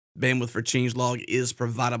Bandwidth for Changelog is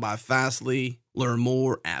provided by Fastly. Learn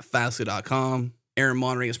more at fastly.com. Error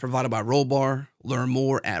monitoring is provided by Rollbar. Learn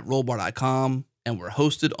more at rollbar.com. And we're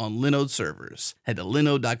hosted on Linode servers. Head to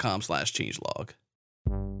linode.com/changelog.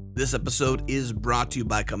 This episode is brought to you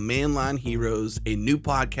by Command Line Heroes, a new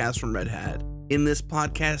podcast from Red Hat. In this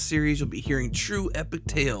podcast series, you'll be hearing true epic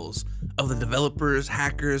tales of the developers,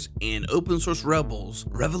 hackers, and open source rebels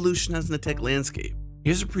revolutionizing the tech landscape.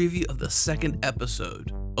 Here's a preview of the second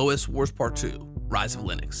episode, OS Wars Part 2, Rise of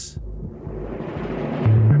Linux.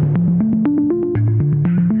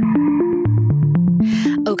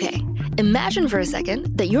 Okay, imagine for a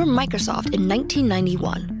second that you're Microsoft in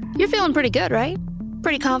 1991. You're feeling pretty good, right?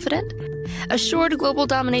 Pretty confident? Assured global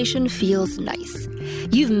domination feels nice.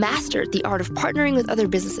 You've mastered the art of partnering with other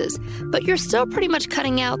businesses, but you're still pretty much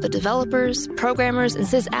cutting out the developers, programmers, and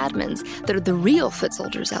sysadmins that are the real foot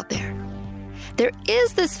soldiers out there. There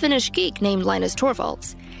is this Finnish geek named Linus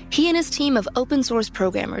Torvalds. He and his team of open source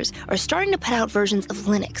programmers are starting to put out versions of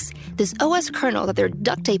Linux, this OS kernel that they're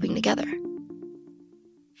duct taping together.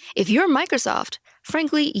 If you're Microsoft,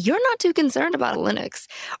 frankly, you're not too concerned about Linux,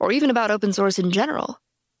 or even about open source in general.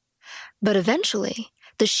 But eventually,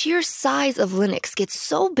 the sheer size of Linux gets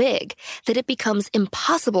so big that it becomes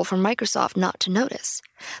impossible for Microsoft not to notice.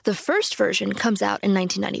 The first version comes out in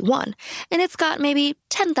 1991, and it's got maybe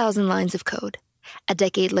 10,000 lines of code. A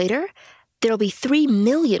decade later, there'll be 3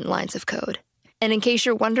 million lines of code. And in case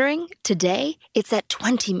you're wondering, today, it's at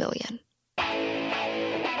 20 million.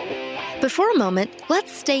 But for a moment,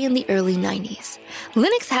 let's stay in the early 90s.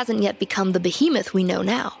 Linux hasn't yet become the behemoth we know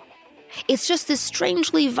now. It's just this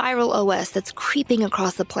strangely viral OS that's creeping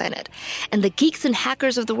across the planet, and the geeks and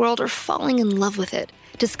hackers of the world are falling in love with it.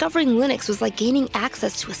 Discovering Linux was like gaining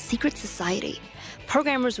access to a secret society.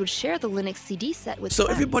 Programmers would share the Linux CD set with So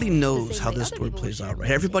friends, everybody knows the same how way this other story people plays would out, share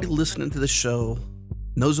right? Everybody listening to the show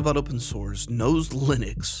knows about open source, knows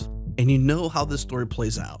Linux, and you know how this story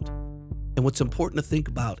plays out. And what's important to think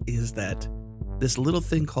about is that this little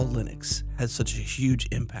thing called Linux has such a huge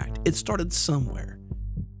impact. It started somewhere.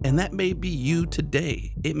 And that may be you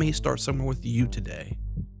today. It may start somewhere with you today.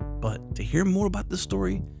 But to hear more about this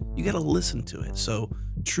story, you got to listen to it. So,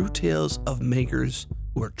 true tales of makers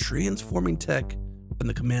who are transforming tech from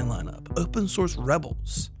the command line up. Open source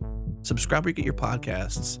rebels. Subscribe where you get your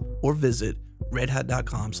podcasts or visit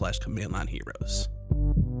redhat.com/commandlineheroes.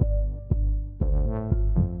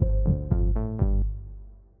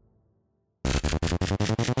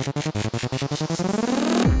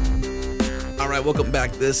 All right, welcome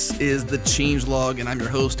back. This is the Changelog, and I'm your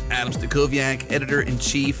host, Adam Stacoviak,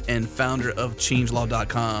 editor-in-chief and founder of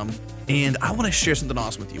Changelog.com. And I want to share something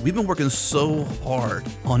awesome with you. We've been working so hard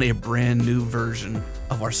on a brand new version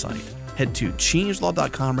of our site. Head to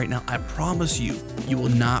Changelog.com right now. I promise you, you will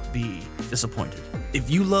not be disappointed. If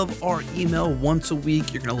you love our email once a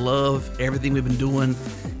week, you're going to love everything we've been doing.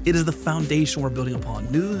 It is the foundation we're building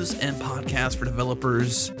upon. News and podcasts for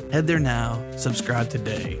developers. Head there now. Subscribe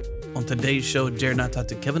today. On today's show, Jared and I talked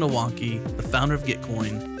to Kevin Owocki, the founder of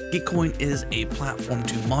Gitcoin. Gitcoin is a platform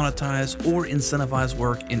to monetize or incentivize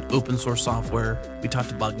work in open source software. We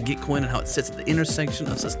talked about Gitcoin and how it sits at the intersection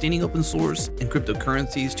of sustaining open source and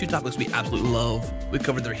cryptocurrencies, two topics we absolutely love. We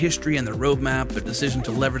covered their history and their roadmap, their decision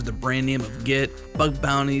to leverage the brand name of Git, bug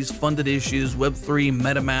bounties, funded issues, Web3,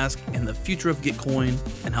 MetaMask, and the future of Gitcoin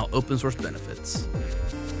and how open source benefits.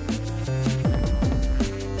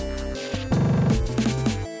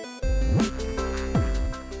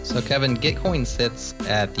 So Kevin, Gitcoin sits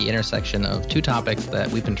at the intersection of two topics that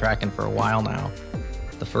we've been tracking for a while now.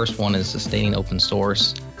 The first one is sustaining open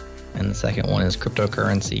source, and the second one is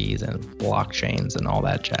cryptocurrencies and blockchains and all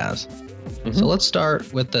that jazz. Mm-hmm. So let's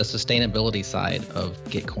start with the sustainability side of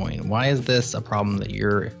Gitcoin. Why is this a problem that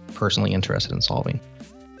you're personally interested in solving?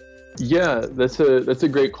 Yeah, that's a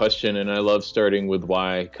great question, and I love starting with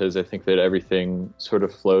why, because I think that everything sort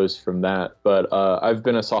of flows from that. But I've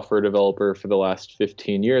been a software developer for the last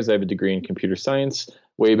 15 years. I have a degree in computer science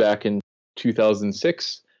way back in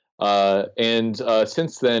 2006. And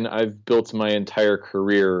since then, I've built my entire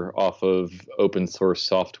career off of open source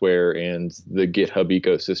software and the GitHub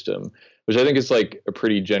ecosystem, which I think is like a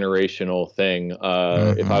pretty generational thing.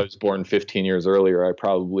 If I was born 15 years earlier, I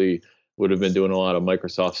probably would have been doing a lot of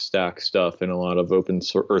Microsoft Stack stuff and a lot of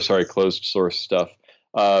closed source stuff.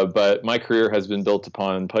 But my career has been built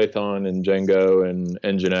upon Python and Django and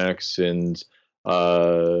Nginx and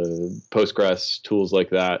Postgres, tools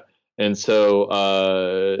like that. And so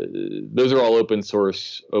those are all open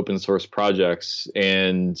source projects.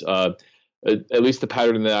 And at least the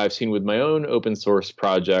pattern that I've seen with my own open source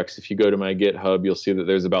projects, if you go to my GitHub, you'll see that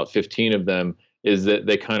there's about 15 of them, is that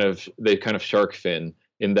they kind of shark fin.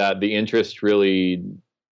 in that the interest really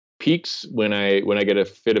peaks when I get a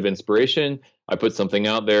fit of inspiration. I put something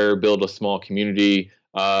out there, build a small community,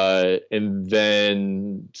 and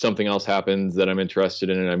then something else happens that I'm interested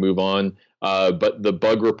in, and I move on. But the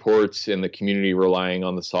bug reports and the community relying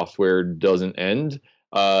on the software doesn't end.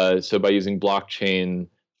 So by using blockchain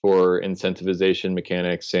for incentivization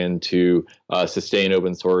mechanics and to sustain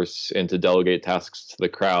open source and to delegate tasks to the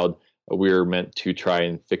crowd, we're meant to try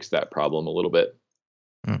and fix that problem a little bit.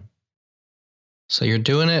 So you're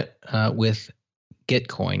doing it with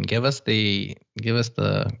Gitcoin. Give us the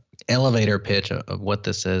elevator pitch of what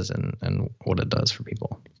this is and what it does for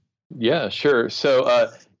people. Yeah, sure. So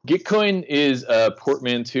Gitcoin is a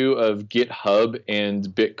portmanteau of GitHub and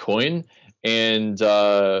Bitcoin. And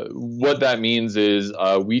what that means is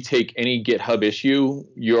we take any GitHub issue,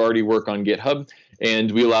 you already work on GitHub,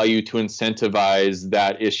 and we allow you to incentivize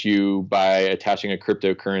that issue by attaching a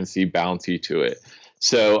cryptocurrency bounty to it.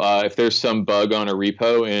 So if there's some bug on a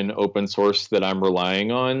repo in open source that I'm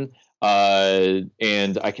relying on,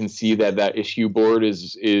 and I can see that issue board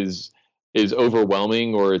is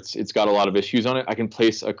overwhelming, or it's got a lot of issues on it, I can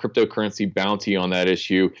place a cryptocurrency bounty on that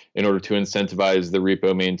issue in order to incentivize the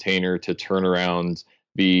repo maintainer to turn around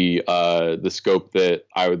the scope that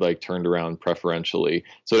I would like turned around preferentially.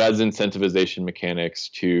 So it adds incentivization mechanics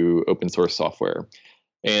to open source software.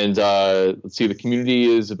 And let's see, the community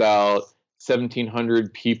is about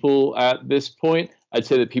 1,700 people at this point. I'd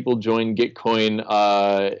say that people join Gitcoin,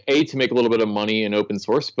 to make a little bit of money in open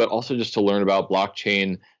source, but also just to learn about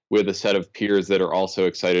blockchain with a set of peers that are also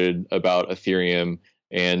excited about Ethereum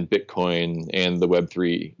and Bitcoin and the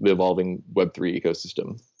evolving Web3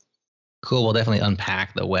 ecosystem. Cool. We'll definitely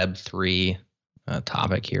unpack the Web3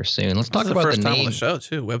 topic here soon. Let's talk about the first time name on the show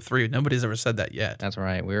too. Web3. Nobody's ever said that yet. That's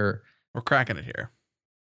right. We're cracking it here.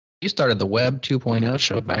 You started the Web 2.0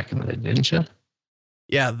 show back in the day, didn't you?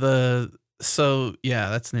 Yeah. That's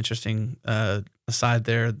an interesting aside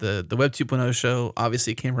there. The Web 2.0 show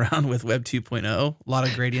obviously came around with Web 2.0. A lot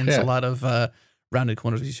of gradients, a lot of rounded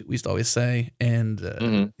corners, we used to always say. And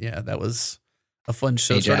that was a fun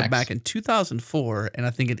show. Ajax. Started back in 2004, and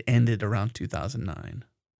I think it ended around 2009.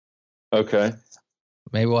 Okay.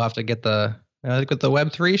 Maybe we'll have to get the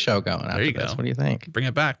Web 3 show going after There you this. go. What do you think? Bring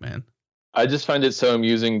it back, man. I just find it so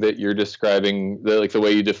amusing that you're describing the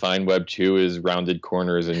way you define Web 2 is rounded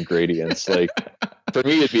corners and gradients. Like for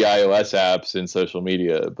me, it'd be iOS apps and social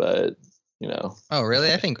media, but Oh,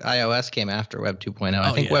 really? I think iOS came after Web 2.0.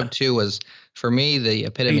 I think yeah. Web 2 was, for me, the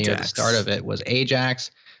epitome or the Ajax. start of it was Ajax,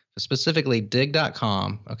 specifically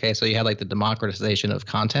dig.com. Okay, so you had like the democratization of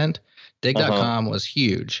content. Dig.com was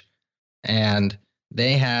huge, and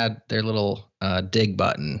they had their little dig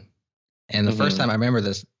button. And the first time I remember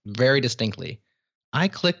this very distinctly, I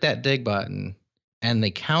clicked that dig button and the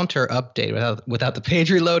counter update without the page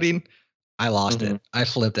reloading. I lost it. I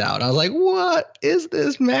flipped out. I was like, what is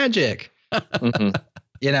this magic? And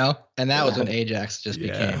that was when Ajax just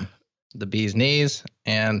became the bee's knees.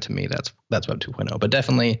 And to me, that's Web 2.0. But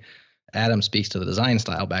definitely Adam speaks to the design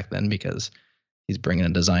style back then because he's bringing a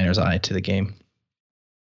designer's eye to the game.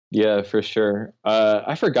 Yeah, for sure.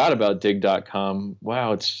 I forgot about dig.com.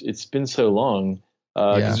 Wow, it's been so long.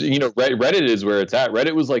 Reddit is where it's at.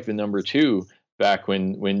 Reddit was like the number 2 back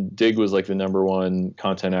when Dig was like the number 1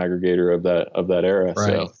 content aggregator of that era.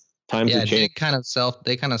 Right. So times have changed.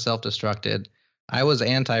 They kind of self-destructed. I was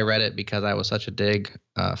anti-Reddit because I was such a Dig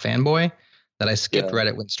fanboy that I skipped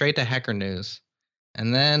Reddit, went straight to Hacker News,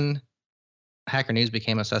 and then Hacker News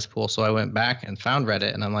became a cesspool. So I went back and found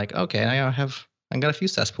Reddit, and I'm like, okay, I got a few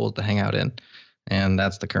cesspools to hang out in, and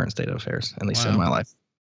that's the current state of affairs, at least in my life.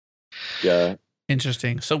 Yeah.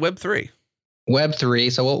 Interesting. So Web 3. Web 3.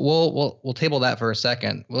 So we'll table that for a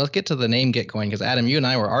second. Well, let's get to the name Gitcoin because Adam, you and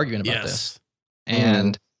I were arguing about this,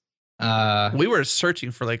 and we were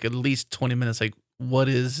searching for like at least 20 minutes. Like, what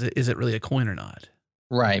is it really a coin or not?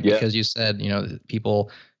 Right, because you said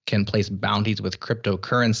people can place bounties with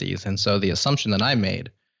cryptocurrencies, and so the assumption that I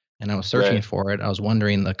made, and I was searching for it, I was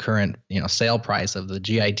wondering the current sale price of the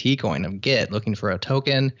GIT coin of Git, looking for a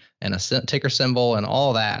token and a ticker symbol and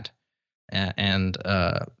all that. And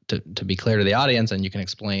to be clear to the audience, and you can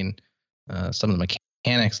explain some of the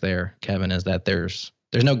mechanics there, Kevin, is that there's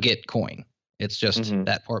no Git coin. It's just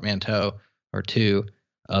that portmanteau or two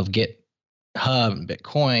of GitHub and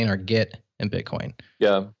Bitcoin or Git and Bitcoin.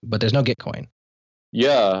 Yeah. But there's no Git coin.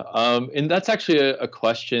 Yeah. And that's actually a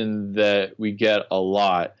question that we get a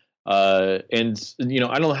lot. And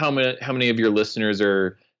I don't know how many of your listeners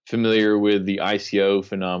are familiar with the ICO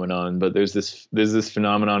phenomenon, but there's this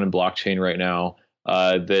phenomenon in blockchain right now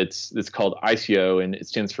that's called ICO, and it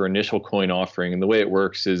stands for initial coin offering. And the way it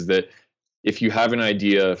works is that if you have an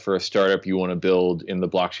idea for a startup you want to build in the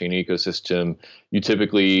blockchain ecosystem, you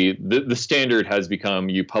typically, the standard has become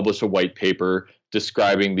you publish a white paper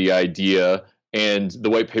describing the idea, and the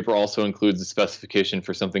white paper also includes a specification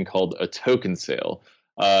for something called a token sale.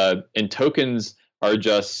 And tokens are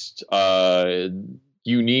just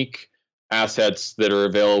unique assets that are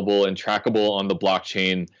available and trackable on the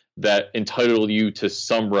blockchain that entitle you to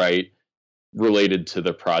some right related to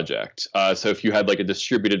the project. So if you had like a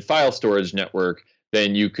distributed file storage network,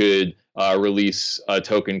 then you could release a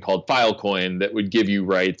token called Filecoin that would give you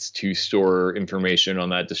rights to store information on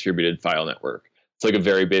that distributed file network. It's like a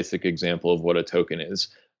very basic example of what a token is.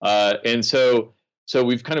 And so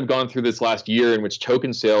we've kind of gone through this last year in which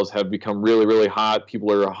token sales have become really, really hot.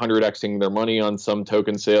 People are 100xing their money on some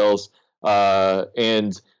token sales.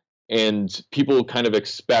 And people kind of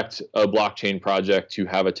expect a blockchain project to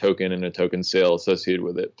have a token and a token sale associated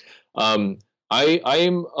with it. I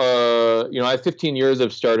have 15 years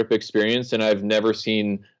of startup experience, and I've never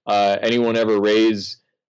seen anyone ever raise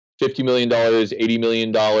 $50 million, $80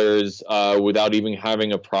 million without even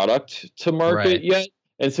having a product to market yet.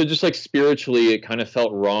 And so just like spiritually, it kind of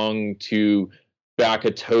felt wrong to back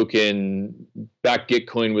Gitcoin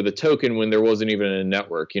with a token when there wasn't even a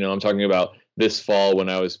network. I'm talking about this fall when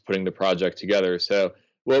I was putting the project together. So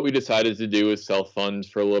what we decided to do is self-fund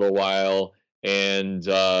for a little while and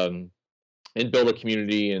build a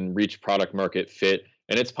community and reach product market fit.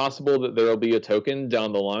 And it's possible that there will be a token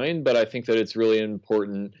down the line, but I think that it's really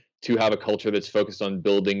important to have a culture that's focused on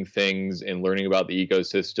building things and learning about the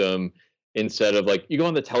ecosystem, instead of like, you go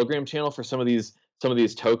on the Telegram channel for some of these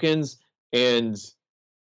tokens, and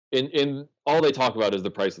in all they talk about is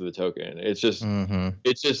the price of the token. It's just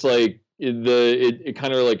like it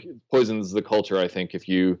kind of like poisons the culture, I think, if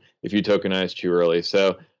you tokenize too early.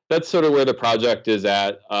 So that's sort of where the project is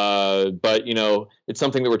at. But it's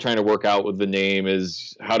something that we're trying to work out with the name,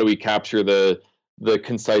 is how do we capture the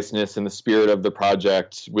conciseness and the spirit of the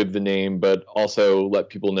project with the name, but also let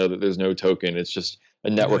people know that there's no token. It's just a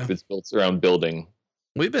network that's built around building.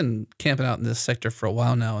 We've been camping out in this sector for a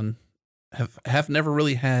while now, and have never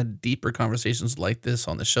really had deeper conversations like this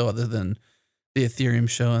on the show, other than the Ethereum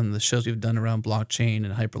show and the shows we've done around blockchain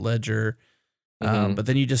and Hyperledger. But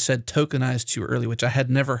then you just said tokenize too early, which I had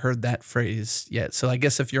never heard that phrase yet. So I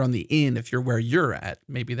guess if you're on the in, if you're where you're at,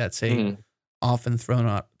 maybe that's a often thrown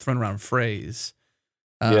around phrase.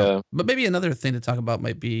 But maybe another thing to talk about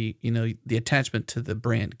might be, the attachment to the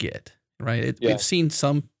brand Git, right? We've seen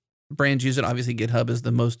some brands use it. Obviously, GitHub is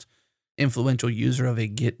the most influential user of a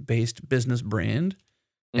Git-based business brand.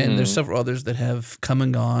 And there's several others that have come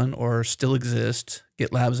and gone or still exist.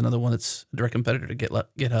 GitLab is another one that's a direct competitor to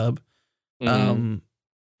GitHub.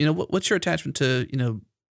 What's your attachment to,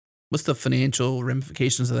 what's the financial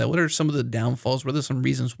ramifications of that? What are some of the downfalls? What are some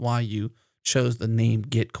reasons why you chose the name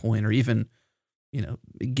Gitcoin, or even,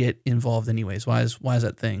 get involved anyways? Why is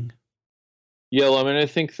that thing? Yeah, well, I mean, I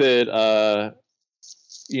think that,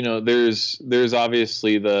 there's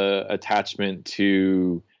obviously the attachment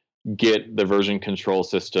to Git, the version control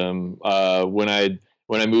system. When I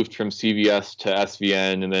moved from CVS to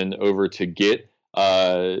SVN and then over to Git,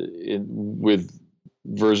 with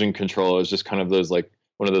version control, it was just kind of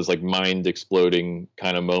one of those mind exploding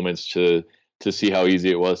kind of moments to see how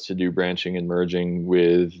easy it was to do branching and merging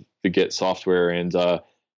with the Git software. And,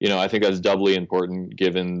 I think that's doubly important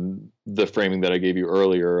given the framing that I gave you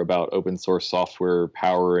earlier about open source software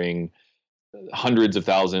powering hundreds of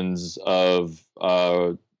thousands of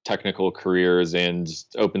technical careers, and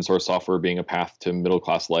open source software being a path to middle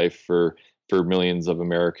class life for millions of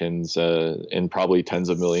Americans and probably tens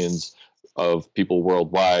of millions of people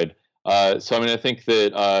worldwide. So I mean, I think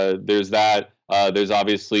that there's that. There's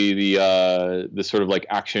obviously the sort of like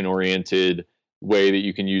action oriented way that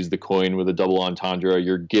you can use the coin with a double entendre.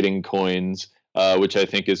 You're getting coins, which I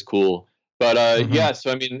think is cool. But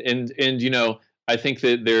so I mean, and I think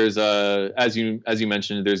that there's as you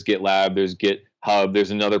mentioned, there's GitLab, there's GitHub, there's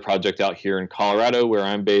another project out here in Colorado where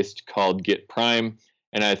I'm based called Git Prime,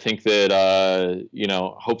 and I think that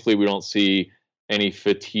hopefully we don't see any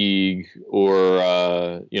fatigue or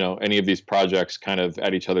any of these projects kind of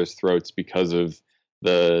at each other's throats because of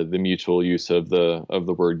the mutual use of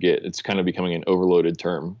the word Git. It's kind of becoming an overloaded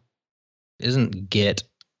term. Isn't Git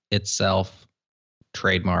itself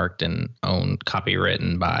trademarked and owned,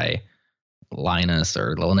 copywritten by Linus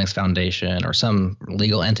or Linux Foundation or some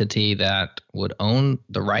legal entity that would own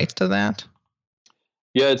the rights to that?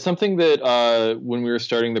 Yeah, it's something that when we were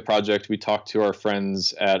starting the project, we talked to our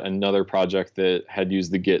friends at another project that had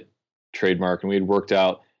used the Git trademark, and we had worked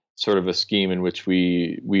out sort of a scheme in which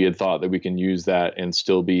we had thought that we can use that and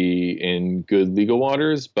still be in good legal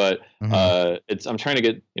waters. But I'm trying to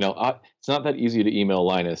get, it's not that easy to email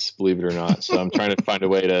Linus, believe it or not. So I'm trying to find a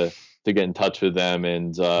way to get in touch with them.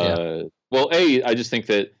 And I just think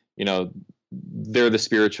that, they're the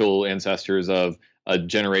spiritual ancestors of a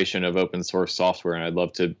generation of open source software, and I'd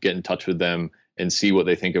love to get in touch with them and see what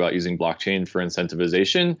they think about using blockchain for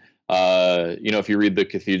incentivization. If you read the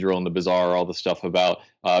Cathedral and the Bazaar, all the stuff about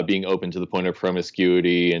being open to the point of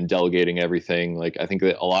promiscuity and delegating everything, like I think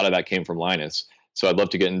that a lot of that came from Linus. So I'd love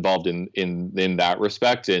to get involved in that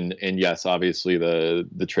respect. And yes, obviously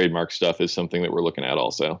the trademark stuff is something that we're looking at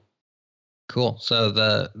also. Cool. So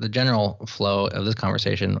the general flow of this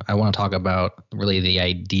conversation, I want to talk about really the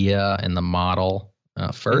idea and the model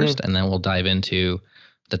first, and then we'll dive into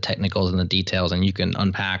the technicals and the details. And you can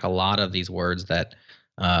unpack a lot of these words that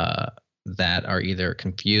are either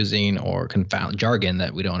confusing or confound jargon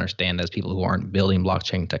that we don't understand as people who aren't building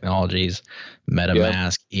blockchain technologies,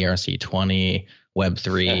 MetaMask, ERC20,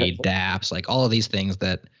 Web3, dApps, like all of these things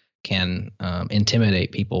that can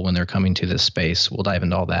intimidate people when they're coming to this space. We'll dive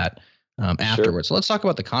into all that afterwards. So let's talk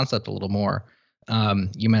about the concept a little more.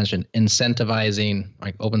 You mentioned incentivizing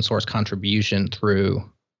like open source contribution through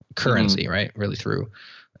currency, right? Really through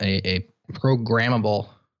a programmable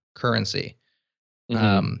currency.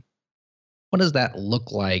 What does that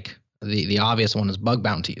look like? The obvious one is bug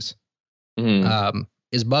bounties.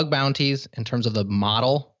 Is bug bounties, in terms of the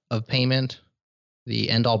model of payment, the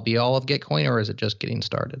end all be all of Gitcoin, or is it just getting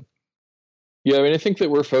started? Yeah, I mean, I think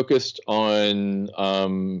that we're focused on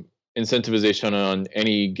incentivization on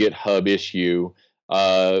any GitHub issue.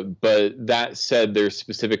 But that said, there's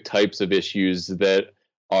specific types of issues that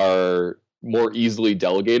are more easily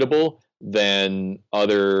delegatable than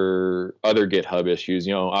other GitHub issues.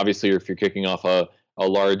 Obviously, if you're kicking off a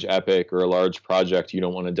large epic or a large project, you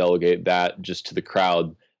don't want to delegate that just to the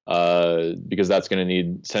crowd, because that's going to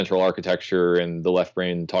need central architecture and the left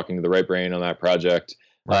brain talking to the right brain on that project.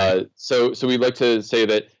 Right. So we'd like to say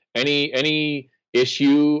that any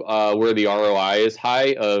issue where the ROI is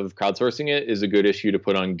high of crowdsourcing it is a good issue to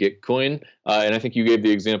put on Gitcoin. And I think you gave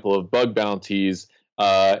the example of bug bounties.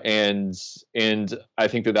 And I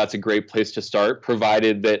think that that's a great place to start,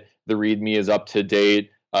 provided that the README is up to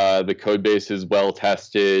date, the code base is well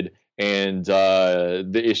tested, and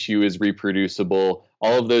the issue is reproducible.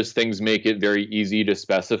 All of those things make it very easy to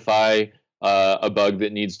specify a bug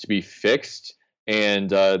that needs to be fixed. And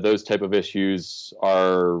those type of issues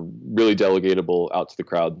are really delegatable out to the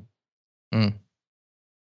crowd.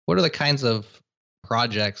 What are the kinds of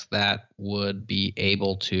projects that would be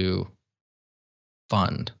able to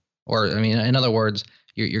fund? Or, I mean, in other words,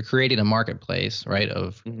 you're creating a marketplace, right,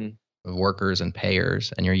 of workers and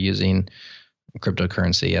payers, and you're using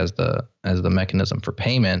cryptocurrency as the mechanism for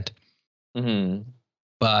payment.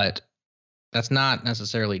 But that's not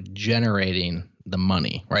necessarily generating the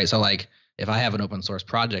money, right? So, like, if I have an open source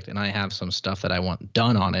project and I have some stuff that I want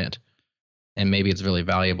done on it, and maybe it's really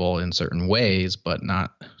valuable in certain ways, but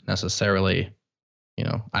not necessarily,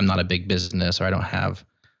 I'm not a big business, or I don't have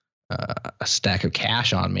a stack of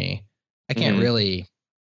cash on me, I can't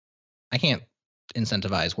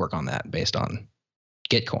incentivize work on that based on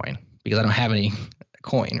Gitcoin because I don't have any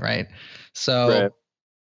coin, right? So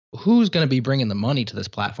who's going to be bringing the money to this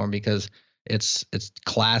platform? Because it's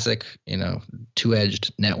classic,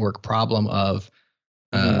 two-edged network problem of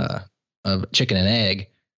chicken and egg.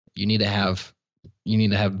 You need to have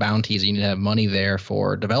bounties. You need to have money there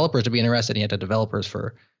for developers to be interested. And you have to have developers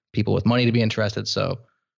for people with money to be interested. So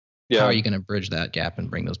how are you going to bridge that gap and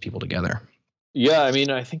bring those people together? Yeah, I mean,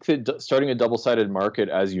 I think that starting a double-sided market,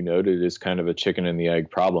 as you noted, is kind of a chicken and the egg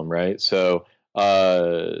problem, right? So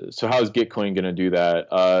how is Gitcoin going to do that?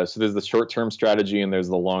 So there's the short-term strategy and there's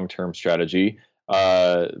the long-term strategy.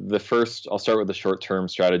 I'll start with the short-term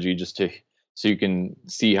strategy so you can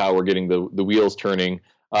see how we're getting the wheels turning.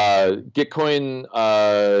 Gitcoin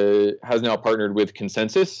has now partnered with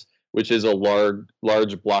Consensus, which is a large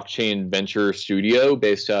blockchain venture studio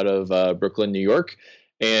based out of Brooklyn, New York.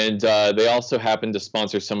 And they also happen to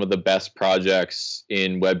sponsor some of the best projects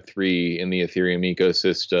in Web3 in the Ethereum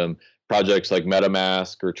ecosystem. Projects like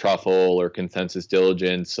MetaMask or Truffle or Consensus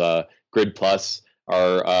Diligence, Grid Plus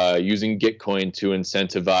are using Gitcoin to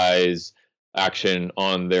incentivize action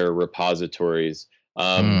on their repositories.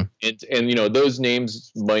 And those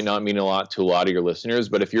names might not mean a lot to a lot of your listeners,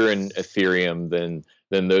 but if you're in Ethereum,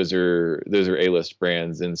 then those are A-list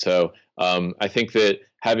brands. And so I think that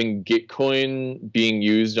having Gitcoin being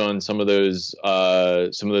used on some of those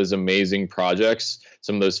amazing projects,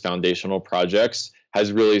 some of those foundational projects,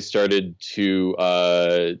 has really started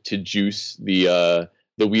to juice the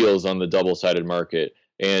the wheels on the double-sided market.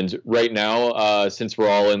 And right now, since we're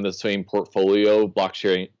all in the same portfolio,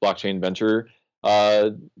 blockchain venture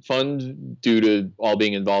fund, due to all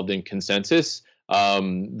being involved in consensus,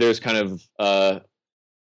 there's kind of I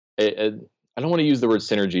don't want to use the word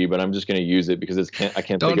synergy, but I'm just going to use it because I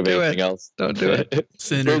can't think of anything else. Don't do it.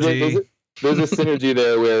 Synergy. There's a synergy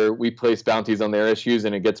there where we place bounties on their issues,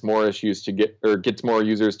 and it gets more issues gets more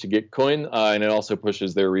users to Gitcoin, and it also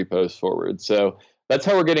pushes their repos forward. So that's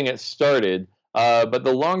how we're getting it started. But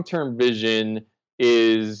the long-term vision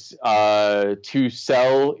is to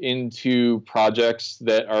sell into projects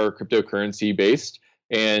that are cryptocurrency based,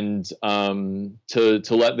 and to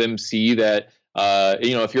let them see that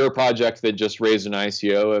if you're a project that just raised an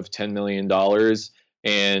ICO of $10 million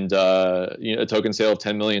and a token sale of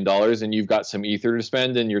 $10 million, and you've got some ether to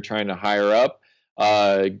spend and you're trying to hire up,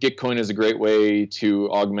 Gitcoin is a great way to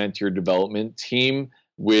augment your development team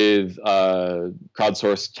with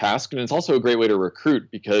crowdsourced tasks. And it's also a great way to recruit,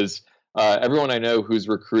 because everyone I know who's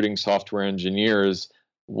recruiting software engineers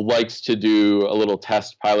likes to do a little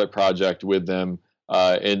test pilot project with them,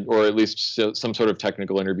 or at least some sort of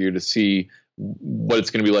technical interview to see what it's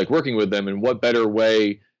going to be like working with them. And what better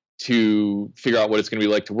way to figure out what it's going to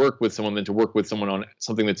be like to work with someone than to work with someone on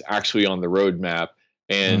something that's actually on the roadmap,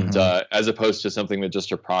 and as opposed to something that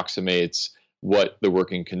just approximates what the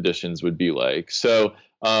working conditions would be like. So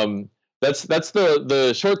that's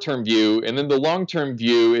the short-term view. And then the long-term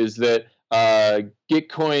view is that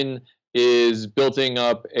Gitcoin is building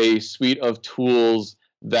up a suite of tools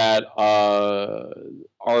that are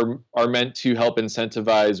meant to help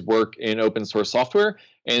incentivize work in open source software.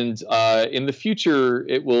 And in the future,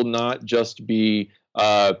 it will not just be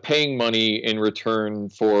paying money in return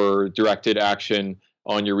for directed action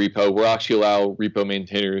on your repo. We'll actually allow repo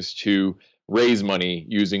maintainers to raise money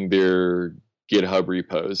using their GitHub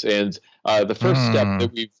repos. And the first step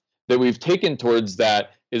that we've taken towards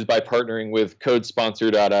that is by partnering with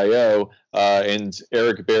CodeSponsor.io, and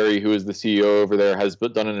Eric Berry, who is the CEO over there, has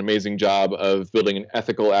done an amazing job of building an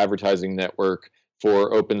ethical advertising network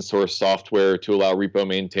for open source software to allow repo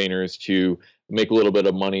maintainers to make a little bit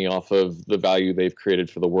of money off of the value they've created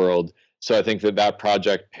for the world. So I think that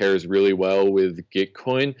project pairs really well with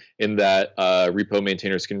Gitcoin, in that repo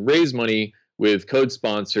maintainers can raise money with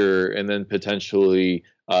CodeSponsor and then potentially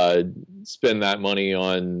spend that money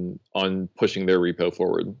on pushing their repo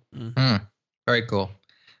forward. Very cool.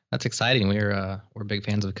 That's exciting. We're big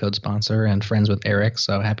fans of CodeSponsor and friends with Eric,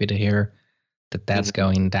 so happy to hear that that's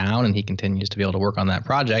going down, and he continues to be able to work on that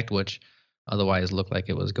project, which otherwise looked like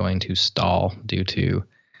it was going to stall due to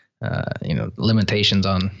limitations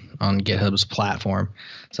on GitHub's platform.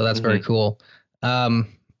 So that's very cool.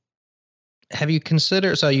 Have you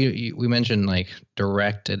considered? So we mentioned like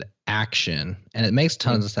directed action, and it makes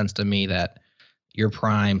tons of sense to me that your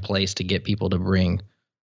prime place to get people to bring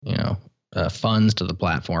funds to the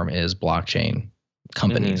platform is blockchain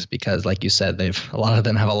companies, because like you said, a lot of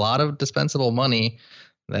them have a lot of dispensable money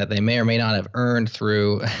that they may or may not have earned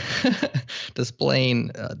through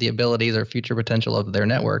displaying the abilities or future potential of their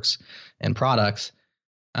networks and products.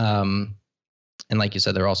 And like you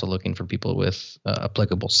said, they're also looking for people with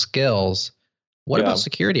applicable skills. What about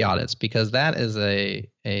security audits? Because that is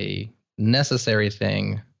a necessary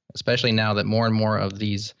thing, especially now that more and more of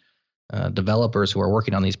these developers who are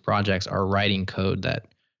working on these projects are writing code that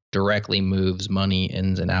directly moves money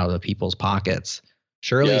in and out of people's pockets.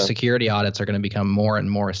 Surely security audits are going to become more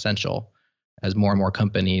and more essential as more and more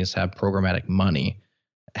companies have programmatic money.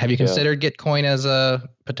 Have you considered Gitcoin as a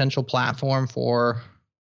potential platform for,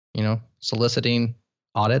 soliciting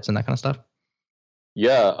audits and that kind of stuff?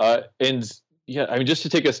 I mean, just to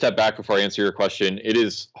take a step back before I answer your question, it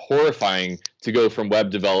is horrifying to go from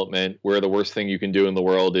web development, where the worst thing you can do in the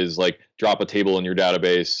world is like drop a table in your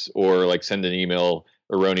database or like send an email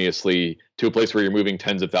erroneously, to a place where you're moving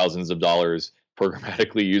tens of thousands of dollars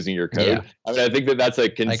programmatically using your code. Yeah. I mean, I think that's a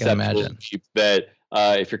conceptual leap that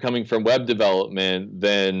if you're coming from web development,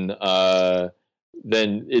 then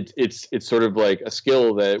it's sort of like a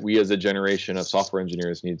skill that we as a generation of software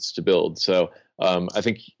engineers needs to build. So I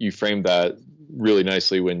think you framed that really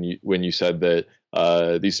nicely when you said that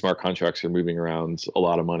these smart contracts are moving around a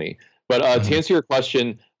lot of money. But to answer your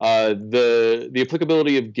question, the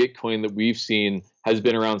applicability of Gitcoin that we've seen has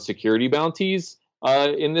been around security bounties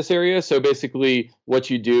in this area. So basically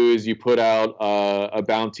what you do is you put out a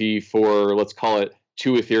bounty for, let's call it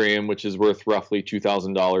 2 Ethereum, which is worth roughly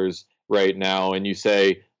 $2,000 right now. And you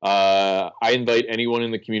say, I invite anyone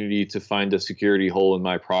in the community to find a security hole in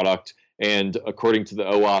my product. And according to the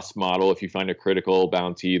OWASP model, if you find a critical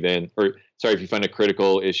bounty, if you find a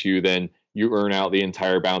critical issue, then you earn out the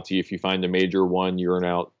entire bounty. If you find a major one, you earn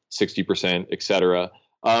out 60%, et cetera.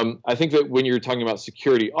 I think that when you're talking about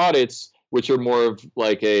security audits, which are more of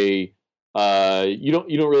like a you don't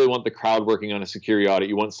really want the crowd working on a security audit.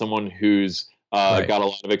 You want someone who's got a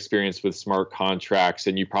lot of experience with smart contracts,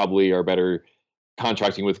 and you probably are better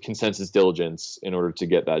contracting with consensus diligence in order to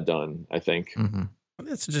get that done, I think. Mm-hmm.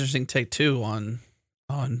 That's an interesting take too on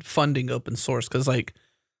funding open source, because like,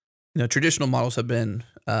 traditional models have been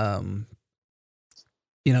here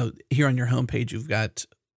on your homepage you've got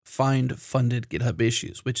find funded GitHub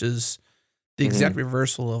issues, which is the exact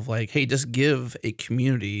reversal of like, hey, just give a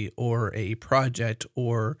community or a project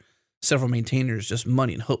or several maintainers just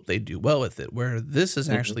money and hope they do well with it, where this is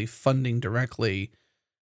actually funding directly.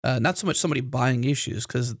 Not so much somebody buying issues,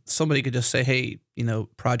 because somebody could just say, hey,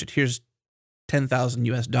 project, here's $10,000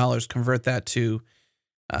 US, convert that to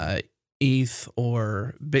ETH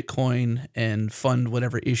or Bitcoin and fund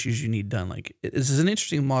whatever issues you need done. Like, this is an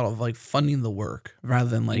interesting model of like funding the work rather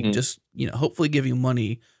than like just, hopefully giving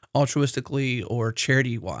money altruistically or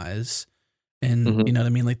charity wise. And you know what I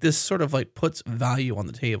mean? Like, this sort of like puts value on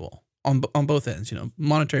the table on both ends,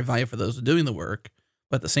 monetary value for those doing the work,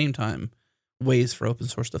 but at the same time, ways for open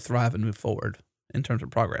source to thrive and move forward in terms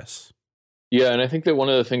of progress. Yeah, and I think that one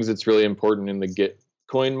of the things that's really important in the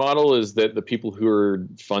Gitcoin model is that the people who are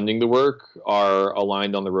funding the work are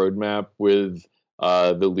aligned on the roadmap with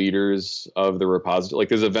the leaders of the repository. Like,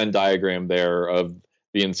 there's a Venn diagram there of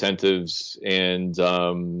the incentives and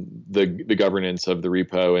the governance of the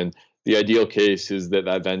repo. And the ideal case is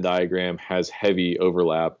that Venn diagram has heavy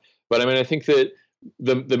overlap. But I mean, I think that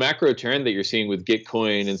the macro trend that you're seeing with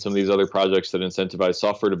Gitcoin and some of these other projects that incentivize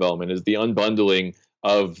software development is the unbundling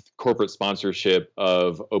of corporate sponsorship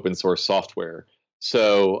of open source software.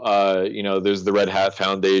 So, there's the Red Hat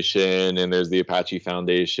Foundation, and there's the Apache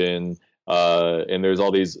Foundation, and there's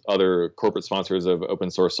all these other corporate sponsors of open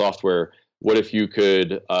source software. What if you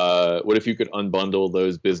could unbundle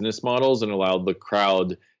those business models and allow the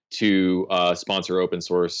crowd to sponsor open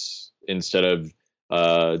source instead of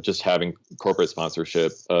just having corporate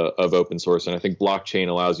sponsorship of open source? And I think blockchain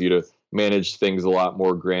allows you to manage things a lot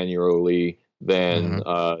more granularly than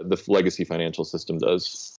the legacy financial system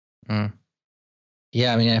does.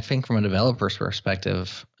 Yeah, I mean, I think from a developer's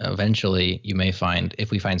perspective, eventually you may find, if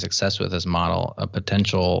we find success with this model, a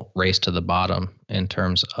potential race to the bottom in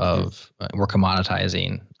terms of we're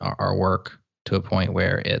commoditizing our work to a point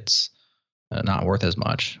where it's not worth as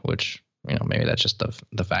much, which, maybe that's just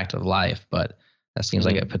the fact of life, but that seems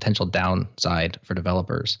like a potential downside for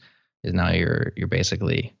developers. Is now you're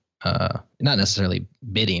basically not necessarily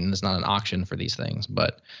bidding. It's not an auction for these things,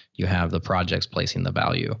 but you have the projects placing the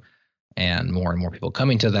value, and more people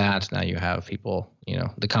coming to that. Now you have people,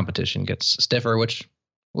 the competition gets stiffer, which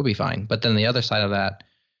will be fine. But then the other side of that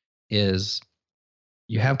is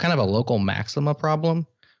you have kind of a local maxima problem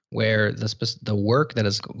where the work that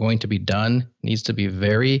is going to be done needs to be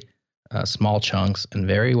very small chunks and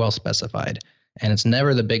very well specified. And it's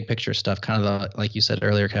never the big picture stuff, kind of like you said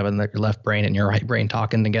earlier, Kevin, that your left brain and your right brain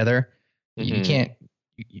talking together. You can't,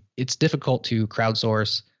 it's difficult to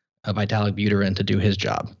crowdsource a Vitalik Buterin to do his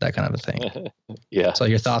job, that kind of a thing. Yeah. So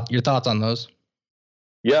your thoughts on those?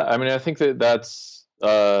 Yeah, I mean, I think that's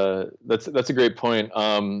a great point.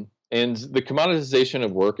 And the commoditization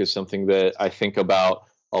of work is something that I think about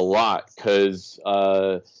a lot, because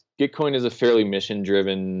Gitcoin is a fairly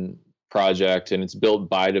mission-driven project, and it's built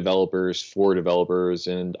by developers for developers.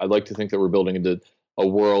 And I'd like to think that we're building into a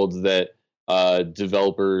world that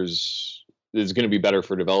developers is going to be better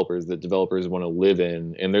for developers, that developers want to live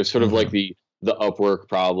in. And there's sort of like the Upwork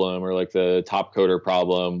problem, or like the top coder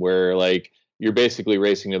problem, where like you're basically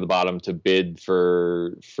racing to the bottom to bid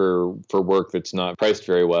for work that's not priced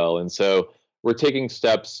very well. And so we're taking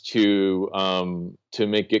steps to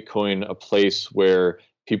make Gitcoin a place where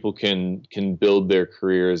people can build their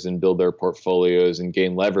careers and build their portfolios and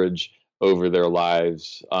gain leverage over their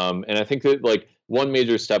lives. And I think that like one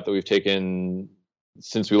major step that we've taken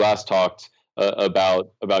since we last talked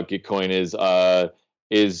about Gitcoin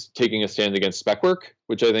is taking a stand against spec work,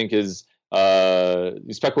 which I think is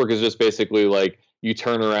spec work is just basically like you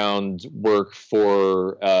turn around work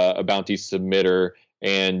for a bounty submitter,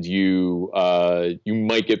 and you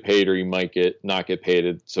might get paid or you might not get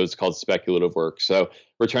paid. So it's called speculative work. So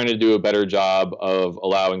we're trying to do a better job of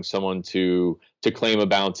allowing someone to claim a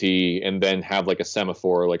bounty and then have like a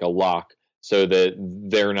semaphore, like a lock, so that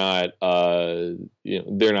they're not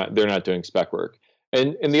doing spec work.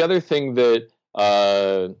 And the other thing that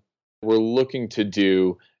we're looking to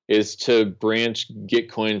do is to branch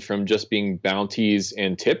Gitcoin from just being bounties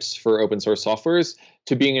and tips for open source softwares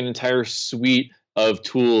to being an entire suite of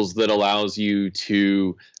tools that allows you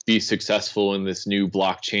to be successful in this new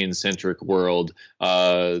blockchain-centric world,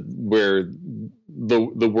 where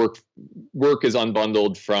the work is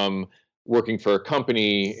unbundled from working for a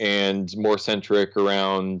company and more centric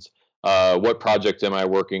around what project am I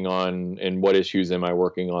working on and what issues am I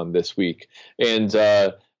working on this week. And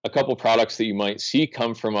a couple products that you might see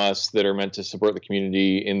come from us that are meant to support the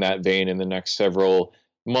community in that vein in the next several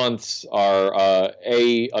months are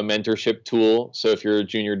a mentorship tool. So if you're a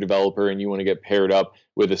junior developer and you want to get paired up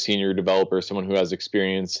with a senior developer, someone who has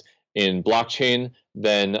experience in blockchain,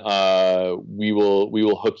 then we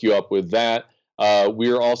will hook you up with that.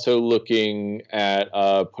 We are also looking at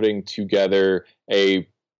putting together a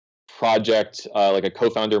project, like a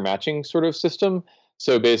co-founder matching sort of system.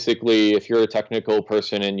 So basically, if you're a technical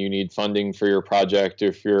person and you need funding for your project,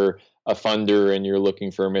 if you're a funder and you're looking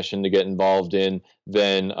for a mission to get involved in,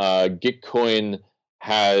 then Gitcoin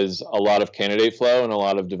has a lot of candidate flow and a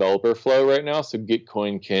lot of developer flow right now. So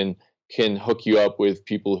Gitcoin can hook you up with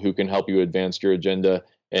people who can help you advance your agenda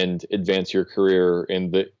and advance your career in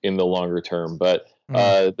the longer term. But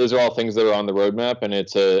those are all things that are on the roadmap, and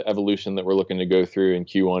it's an evolution that we're looking to go through in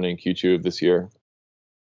Q1 and Q2 of this year.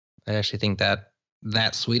 I actually think that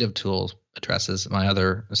suite of tools addresses my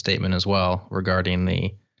other statement as well regarding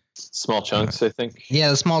the small chunks, I think. Yeah,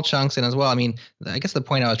 the small chunks. And as well, I mean, I guess the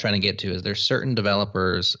point I was trying to get to is there's certain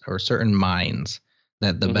developers or certain minds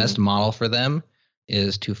that the best model for them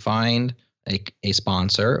is to find a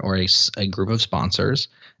sponsor or a group of sponsors,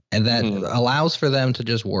 and that allows for them to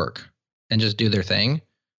just work and just do their thing.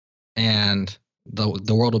 And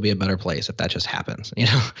the world will be a better place if that just happens, you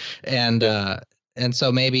know? And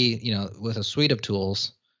so maybe, you know, with a suite of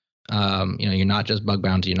tools, you know, you're not just bug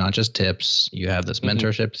bounty, you're not just tips, you have this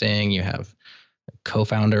mentorship thing, you have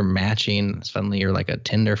co-founder matching. Suddenly you're like a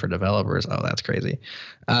Tinder for developers. Oh, that's crazy.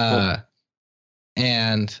 And,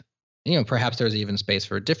 you know, perhaps there's even space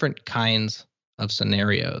for different kinds of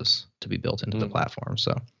scenarios to be built into the platform.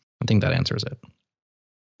 So I think that answers it.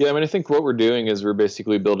 Yeah, I mean, I think what we're doing is we're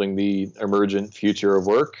basically building the emergent future of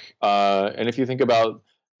work. And if you think about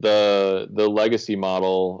the legacy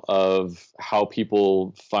model of how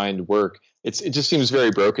people find work, it just seems very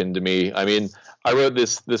broken to me. I mean, I wrote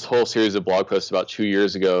this whole series of blog posts about 2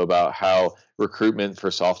 years ago about how recruitment for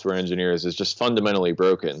software engineers is just fundamentally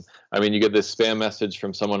broken. I mean, you get this spam message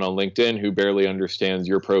from someone on LinkedIn who barely understands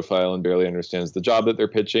your profile and barely understands the job that they're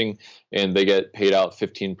pitching, and they get paid out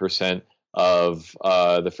 15% of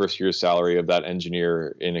the first year's salary of that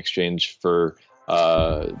engineer in exchange for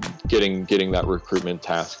getting that recruitment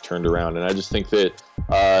task turned around. And I just think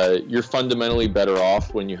that you're fundamentally better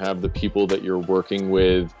off when you have the people that you're working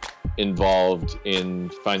with involved in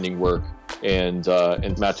finding work and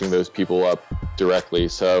matching those people up directly.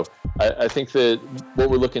 So I think that what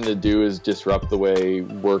we're looking to do is disrupt the way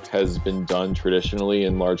work has been done traditionally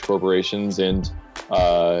in large corporations and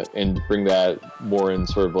bring that more in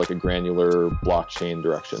sort of like a granular blockchain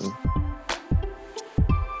direction.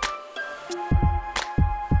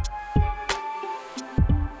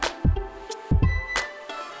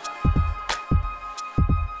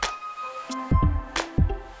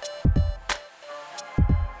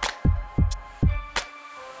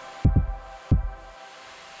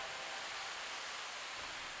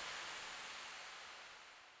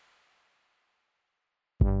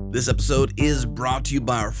 This episode is brought to you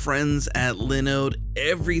by our friends at Linode.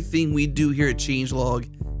 Everything we do here at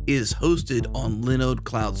Changelog is hosted on Linode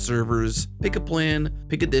cloud servers. Pick a plan,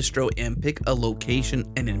 pick a distro, and pick a location,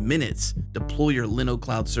 and in minutes, deploy your Linode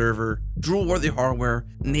cloud server, drool-worthy hardware,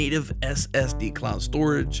 native SSD cloud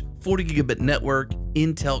storage, 40 gigabit network,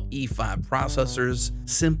 Intel E5 processors,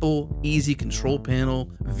 simple, easy control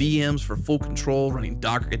panel, VMs for full control running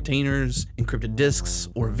Docker containers, encrypted disks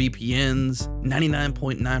or VPNs,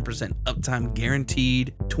 99.9% uptime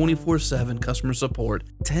guaranteed, 24/7 customer support,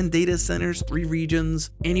 10 data centers, 3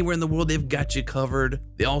 regions, anywhere in the world they've got you covered.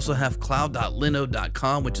 They also have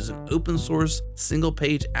cloud.linode.com, which is an open source single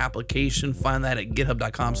page application. Find that at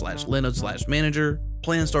github.com/linode/manager.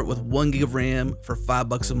 Plans start with 1 gig of RAM for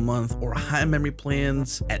 $5 a month or high memory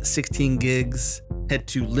plans at 16 gigs. Head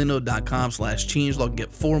to linode.com/changelog,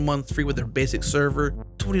 get 4 months free with their basic server,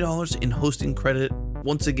 $20 in hosting credit.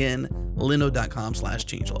 Once again,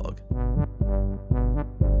 linode.com/changelog.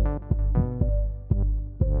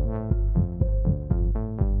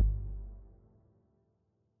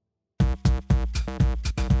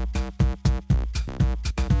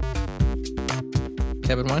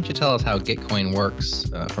 Kevin, why don't you tell us how Gitcoin works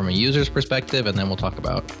from a user's perspective, and then we'll talk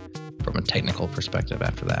about from a technical perspective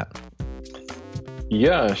after that.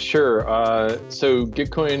 Yeah, sure. So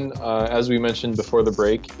Gitcoin, as we mentioned before the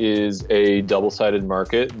break, is a double-sided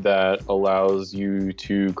market that allows you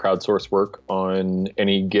to crowdsource work on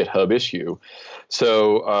any GitHub issue.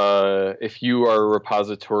 So if you are a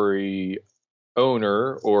repository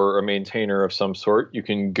owner or a maintainer of some sort, you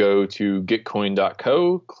can go to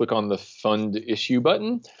gitcoin.co, click on the Fund Issue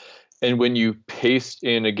button. And when you paste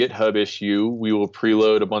in a GitHub issue, we will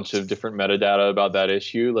preload a bunch of different metadata about that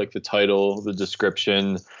issue, like the title, the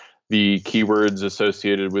description, the keywords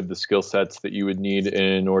associated with the skill sets that you would need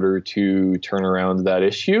in order to turn around that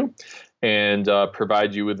issue, and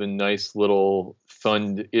provide you with a nice little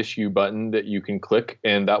fund issue button that you can click,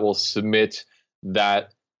 and that will submit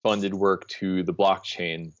that funded work to the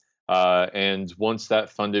blockchain. And once that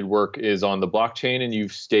funded work is on the blockchain and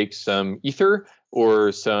you've staked some Ether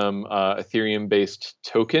or some Ethereum-based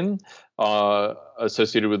token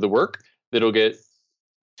associated with the work, that'll get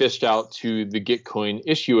fished out to the Gitcoin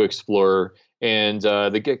Issue Explorer. And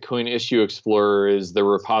the Gitcoin Issue Explorer is the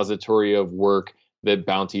repository of work that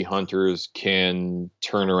bounty hunters can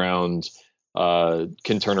turn around.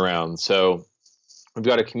 So we've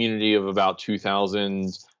got a community of about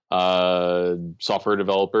 2,000 software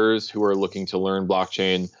developers who are looking to learn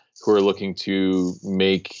blockchain, who are looking to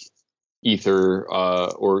make Ether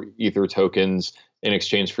or Ether tokens in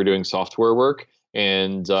exchange for doing software work,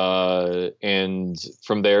 and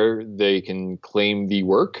from there they can claim the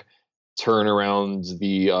work, turn around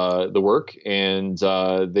the work, and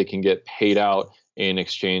they can get paid out in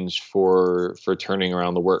exchange for turning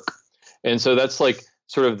around the work. And so that's like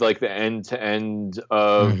sort of like the end to end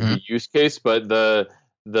of the use case, but the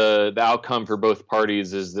outcome for both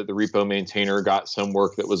parties is that the repo maintainer got some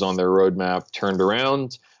work that was on their roadmap turned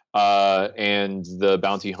around, and the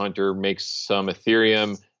bounty hunter makes some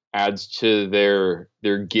Ethereum, adds to their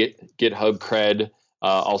GitHub cred,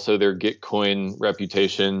 also their Gitcoin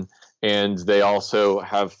reputation, and they also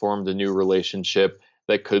have formed a new relationship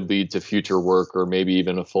that could lead to future work or maybe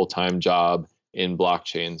even a full-time job in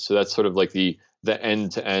blockchain. So that's sort of like the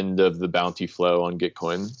end to end of the bounty flow on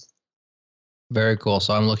Gitcoin. Very cool.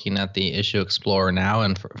 So I'm looking at the Issue Explorer now,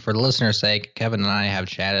 and for the listener's sake, Kevin and I have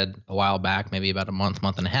chatted a while back, maybe about a month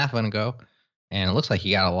and a half ago, and it looks like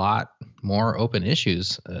you got a lot more open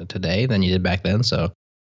issues today than you did back then. So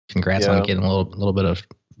congrats on getting a little bit of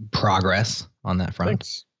progress on that front.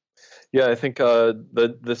 Thanks. Yeah, I think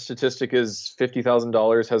the statistic is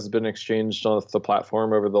 $50,000 has been exchanged on the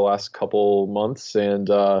platform over the last couple months, and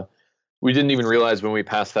we didn't even realize when we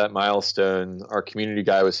passed that milestone. Our community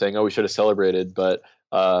guy was saying, "Oh, we should have celebrated," but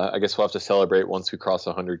I guess we'll have to celebrate once we cross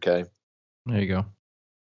 100K. There you go.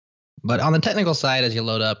 But on the technical side, as you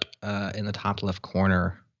load up in the top left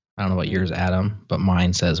corner, I don't know what yours, Adam, but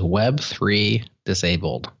mine says Web3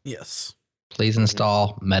 disabled. Yes. Please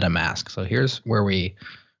install MetaMask. So here's where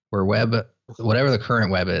whatever the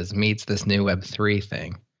current web is meets this new Web3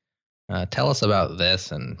 thing. Tell us about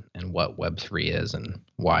this and what Web3 is and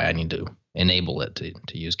why I need to enable it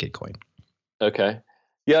to use Gitcoin. Okay.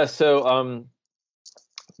 Yeah. So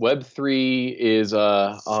Web3 is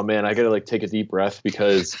oh man, I gotta like take a deep breath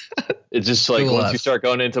because it's just like once you start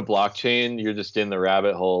going into blockchain, you're just in the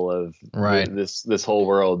rabbit hole of this whole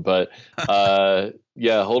world. But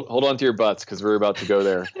yeah, hold on to your butts because we're about to go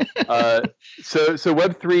there. So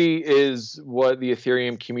Web3 is what the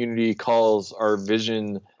Ethereum community calls our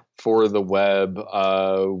vision for the web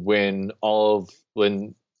when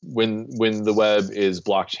the web is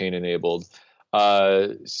blockchain enabled.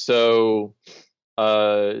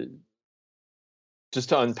 Just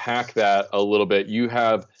to unpack that a little bit, you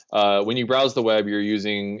have when you browse the web, you're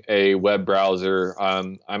using a web browser.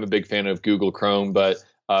 I'm a big fan of Google Chrome, but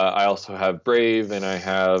I also have Brave and I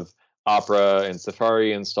have Opera and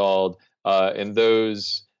Safari installed, and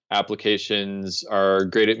those applications are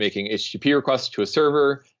great at making HTTP requests to a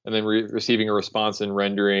server and then receiving a response and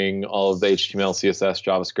rendering all of the HTML, CSS,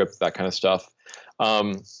 JavaScript, that kind of stuff.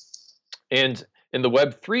 And in the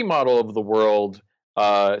Web3 model of the world,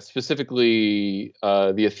 specifically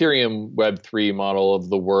the Ethereum Web3 model of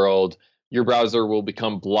the world, your browser will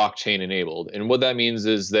become blockchain enabled. And what that means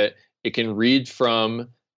is that it can read from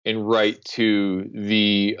and write to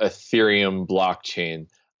the Ethereum blockchain.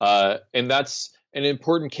 And that's an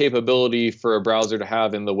important capability for a browser to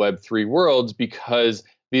have in the Web3 world because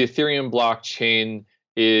the Ethereum blockchain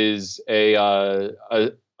is a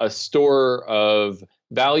store of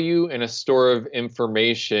value and a store of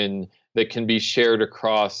information that can be shared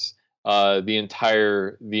across the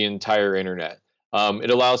entire internet. It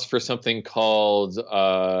allows for something called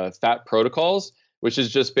FAT protocols, which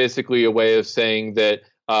is just basically a way of saying that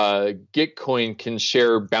Gitcoin can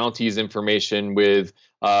share bounties information with,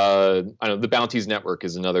 I don't know, the Bounties Network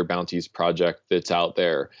is another bounties project that's out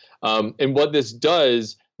there. And what this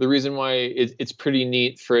does, the reason why it's pretty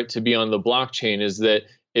neat for it to be on the blockchain is that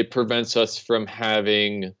it prevents us from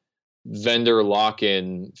having vendor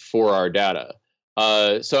lock-in for our data.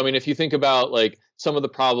 So, I mean, if you think about like some of the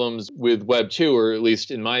problems with Web 2, or at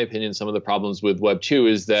least in my opinion, some of the problems with Web 2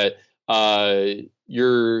 is that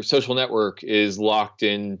your social network is locked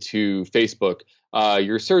into Facebook.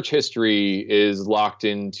 Your search history is locked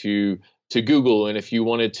into Google. And if you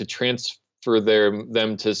wanted to transfer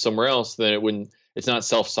them to somewhere else, then it's not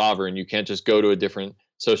self-sovereign. You can't just go to a different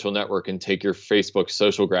social network and take your Facebook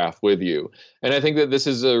social graph with you. And I think that this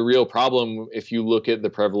is a real problem if you look at the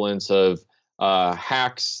prevalence of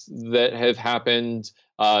hacks that have happened,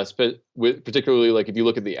 particularly like if you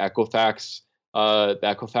look at the Equifax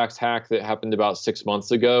hack that happened about 6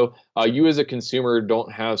 months ago. You as a consumer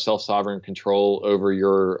don't have self-sovereign control over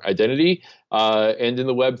your identity. And in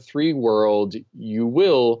the Web3 world, you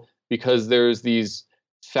will, because there's these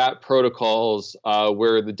fat protocols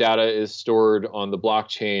where the data is stored on the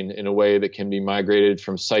blockchain in a way that can be migrated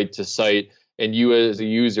from site to site. And you as a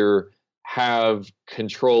user have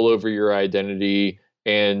control over your identity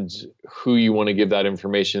and who you want to give that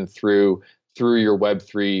information through your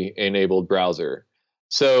Web3 enabled browser.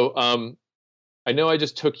 So I know I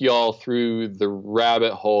just took y'all through the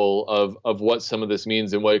rabbit hole of what some of this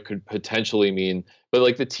means and what it could potentially mean. But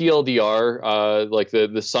like the TLDR, like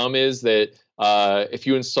the sum is that if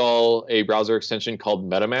you install a browser extension called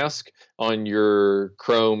MetaMask on your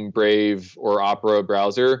Chrome, Brave, or Opera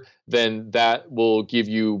browser, then that will give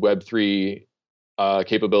you Web3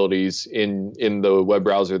 capabilities in the web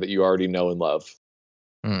browser that you already know and love.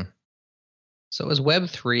 So is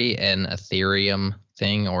Web3 an Ethereum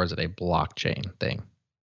thing, or is it a blockchain thing?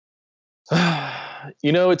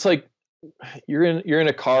 It's like you're in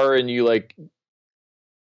a car and you like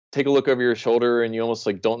take a look over your shoulder and you almost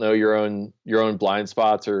like don't know your own blind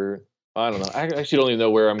spots, or I don't know. I actually don't even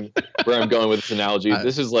know where I'm going with this analogy.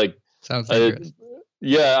 This is like sounds dangerous.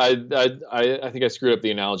 Yeah, I think I screwed up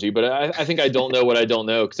the analogy, but I think I don't know what I don't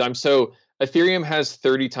know, because Ethereum has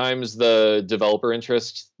 30 times the developer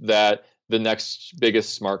interest that the next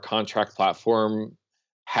biggest smart contract platform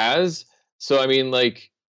has. So, I mean, like,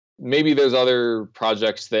 maybe there's other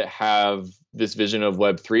projects that have this vision of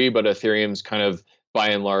Web3, but Ethereum's kind of, by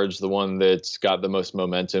and large, the one that's got the most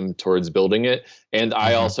momentum towards building it. And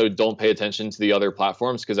I also don't pay attention to the other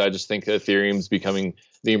platforms because I just think that Ethereum's becoming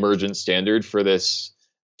the emergent standard for this.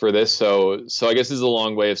 So I guess this is a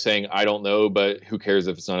long way of saying I don't know, but who cares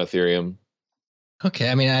if it's not Ethereum? Okay,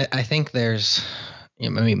 I mean, I think there's,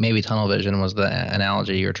 maybe tunnel vision was the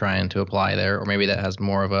analogy you're trying to apply there, or maybe that has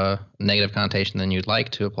more of a negative connotation than you'd like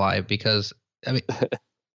to apply, because I mean,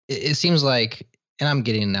 it seems like, and I'm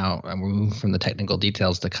removed from the technical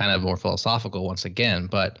details to kind of more philosophical once again,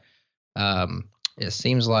 but it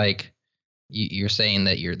seems like you're saying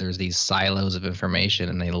that there's these silos of information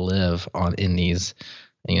and they live in these,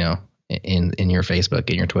 in your Facebook,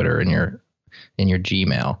 in your Twitter, in your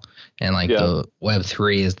Gmail, and like the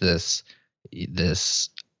Web3 is this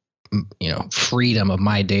freedom of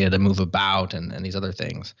my data to move about and these other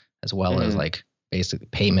things, as well as like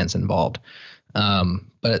basic payments involved.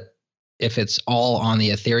 But if it's all on the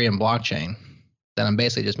Ethereum blockchain, then I'm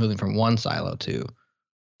basically just moving from one silo to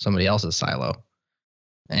somebody else's silo.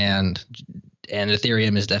 And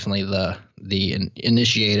Ethereum is definitely the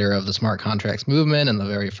initiator of the smart contracts movement and the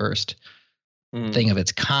very first thing of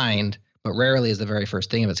its kind, but rarely is the very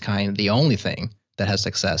first thing of its kind the only thing that has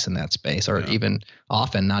success in that space, or even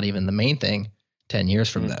often not even the main thing 10 years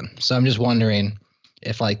from then. So I'm just wondering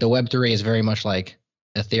if like the Web3 is very much like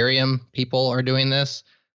Ethereum people are doing this,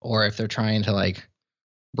 or if they're trying to like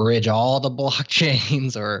bridge all the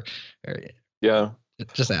blockchains or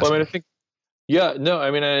just ask. Well, I mean, I think,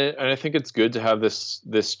 I think it's good to have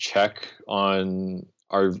this check on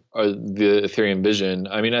the Ethereum vision.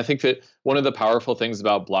 I mean, I think that one of the powerful things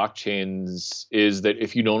about blockchains is that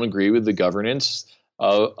if you don't agree with the governance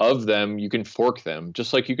of them, you can fork them.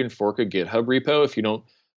 Just like you can fork a GitHub repo if you don't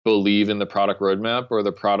believe in the product roadmap or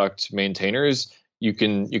the product maintainers, you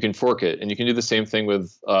can fork it. And you can do the same thing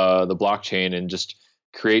with the blockchain and just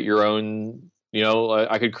create your own.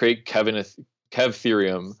 I could create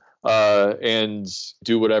Kev-Theorem and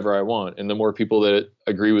do whatever I want. And the more people that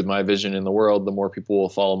agree with my vision in the world, the more people will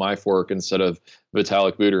follow my fork instead of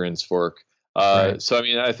Vitalik Buterin's fork. Right. So, I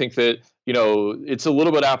mean, I think that, it's a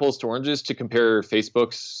little bit apples to oranges to compare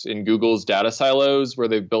Facebook's and Google's data silos, where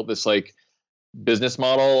they've built this like business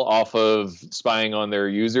model off of spying on their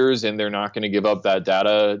users, and they're not going to give up that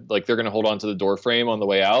data. Like, they're going to hold on to the door frame on the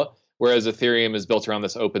way out. Whereas Ethereum is built around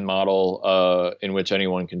this open model in which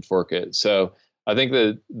anyone can fork it. So I think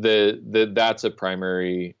that's a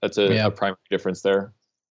primary difference there.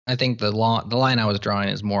 I think the line I was drawing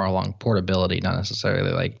is more along portability, not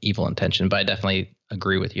necessarily like evil intention. But I definitely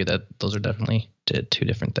agree with you that those are definitely two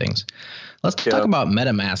different things. Let's talk about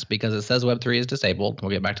MetaMask, because it says Web3 is disabled. We'll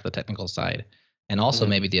get back to the technical side, and also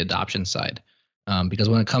maybe the adoption side. Because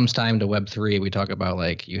when it comes time to Web3, we talk about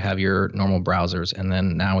like you have your normal browsers, and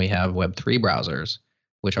then now we have Web3 browsers,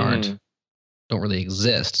 which don't really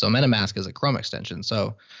exist. So MetaMask is a Chrome extension.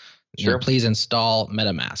 So please install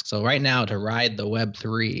MetaMask. So right now, to ride the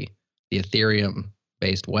Web3, the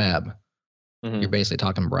Ethereum-based web, you're basically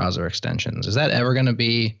talking browser extensions. Is that ever going to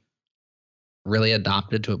be really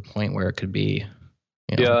adopted to a point where it could be,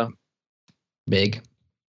 big?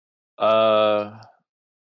 I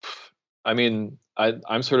mean,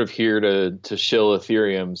 I'm sort of here to shill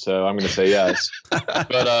Ethereum, so I'm going to say yes.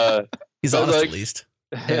 But he's honest, at least.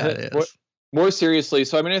 Yeah, it is. More seriously,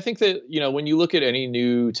 so I mean, I think that when you look at any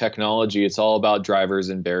new technology, it's all about drivers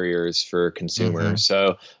and barriers for consumers.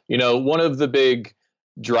 So one of the big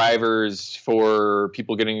drivers for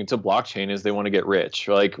people getting into blockchain is they want to get rich.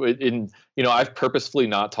 Like I've purposefully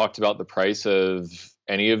not talked about the price of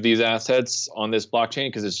any of these assets on this blockchain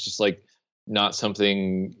because it's just like not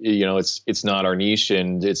something, it's not our niche,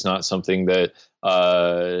 and it's not something that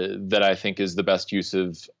that I think is the best use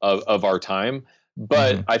of our time.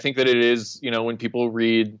 But I think that it is, when people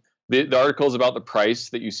read the articles about the price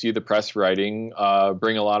that you see the press writing,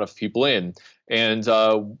 bring a lot of people in. And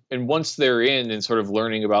once they're in and sort of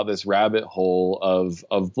learning about this rabbit hole of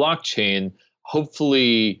blockchain,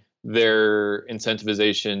 hopefully their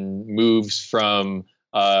incentivization moves from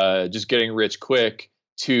just getting rich quick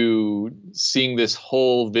to seeing this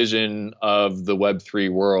whole vision of the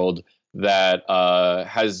Web3 world that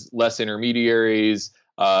has less intermediaries,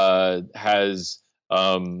 has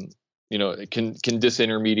can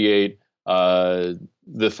disintermediate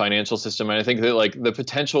the financial system. And I think that like the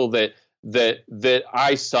potential that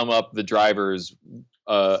I sum up the drivers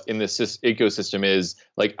in this ecosystem is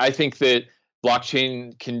like, I think that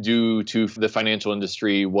blockchain can do to the financial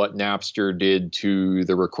industry what Napster did to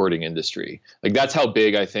the recording industry. Like, that's how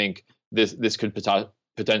big I think this could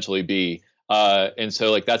potentially be. And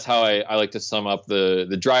so like that's how I like to sum up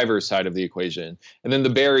the driver side of the equation. And then the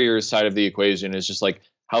barriers side of the equation is just like,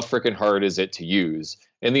 how freaking hard is it to use?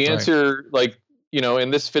 And the answer, like,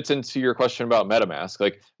 and this fits into your question about MetaMask.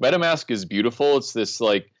 Like, MetaMask is beautiful. It's this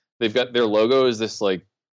like, they've got their logo is this like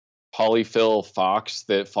polyfill fox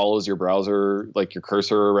that follows your browser, like your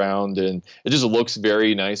cursor around, and it just looks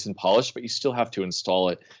very nice and polished, but you still have to install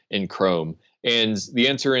it in Chrome. And the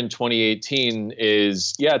answer in 2018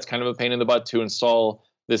 is, it's kind of a pain in the butt to install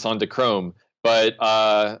this onto Chrome. But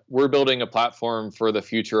we're building a platform for the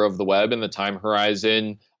future of the web, and the time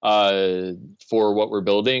horizon for what we're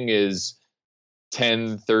building is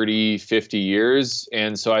 10, 30, 50 years.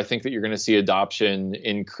 And so I think that you're going to see adoption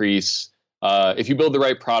increase. If you build the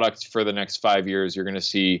right product for the next 5 years, you're going to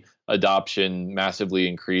see adoption massively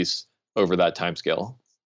increase over that timescale.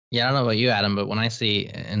 Yeah, I don't know about you, Adam, but when I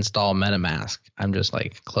see install MetaMask, I'm just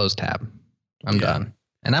like, close tab. I'm done.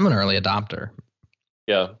 And I'm an early adopter.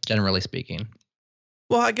 Yeah. Generally speaking.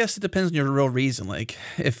 Well, I guess it depends on your real reason. Like,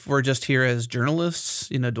 if we're just here as journalists,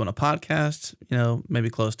 doing a podcast, maybe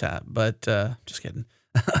close tab. But just kidding.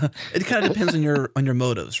 It kind of depends on your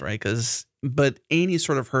motives, right? But any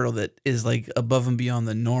sort of hurdle that is like above and beyond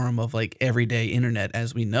the norm of like everyday internet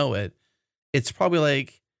as we know it, it's probably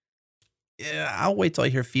like, I'll wait till I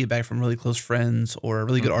hear feedback from really close friends or a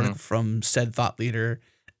really good article from said thought leader,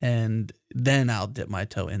 and then I'll dip my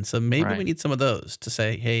toe in. So maybe we need some of those to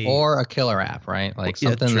say, hey. Or a killer app, right? Like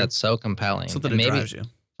something that's so compelling. Something that drives you.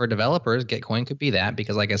 For developers, Gitcoin could be that,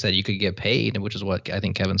 because like I said, you could get paid, which is what I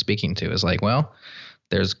think Kevin's speaking to, is like, well,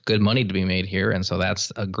 there's good money to be made here. And so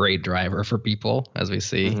that's a great driver for people. As we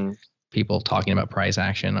see, people talking about price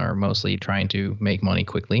action are mostly trying to make money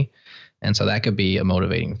quickly. And so that could be a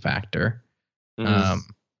motivating factor.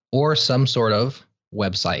 Or some sort of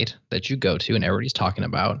website that you go to and everybody's talking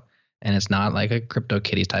about, and it's not like a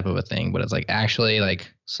CryptoKitties type of a thing, but it's like actually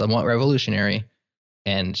like somewhat revolutionary,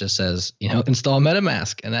 and just says, install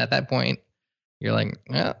MetaMask. And at that point, you're like,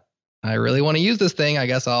 I really want to use this thing. I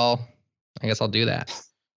guess I'll do that.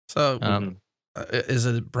 So is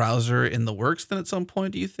a browser in the works then at some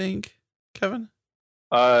point, do you think, Kevin?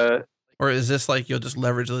 Or is this like you'll just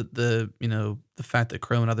leverage the fact that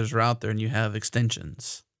Chrome and others are out there and you have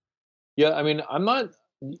extensions? Yeah, I mean, I'm not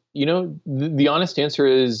The honest answer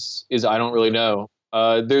is I don't really know.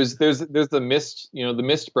 There's the Mist. The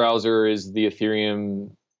Mist browser is the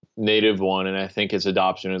Ethereum native one, and I think its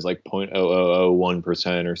adoption is like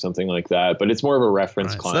 0.0001% or something like that. But it's more of a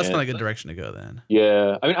reference client. So that's not a good direction to go then.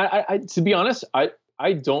 Yeah, I mean, I to be honest,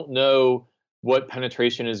 I don't know what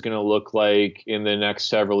penetration is going to look like in the next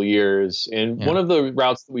several years. And one of the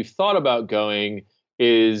routes that we've thought about going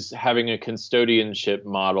is having a custodianship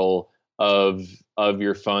model of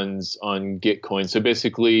your funds on Gitcoin. So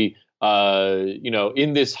basically,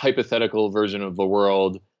 in this hypothetical version of the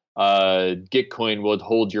world, Gitcoin would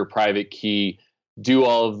hold your private key, do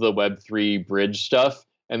all of the Web3 bridge stuff,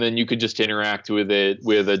 and then you could just interact with it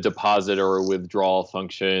with a deposit or a withdrawal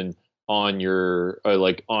function on your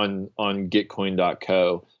on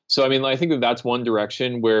Gitcoin.co. So I mean, I think that that's one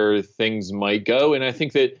direction where things might go, and I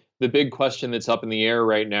think that the big question that's up in the air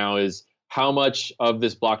right now is how much of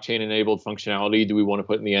this blockchain-enabled functionality do we want to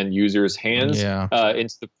put in the end user's hands,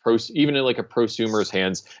 into even in like a prosumer's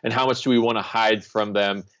hands, and how much do we want to hide from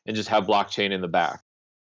them and just have blockchain in the back?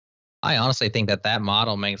 I honestly think that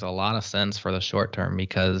model makes a lot of sense for the short term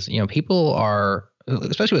because people are,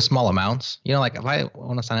 especially with small amounts. Like if I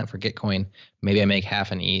want to sign up for Gitcoin, maybe I make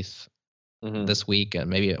half an ETH this week, and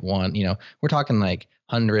maybe at one. We're talking like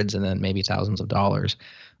hundreds and then maybe thousands of dollars.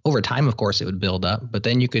 Over time, of course, it would build up, but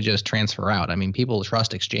then you could just transfer out. I mean, people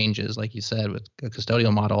trust exchanges, like you said, with a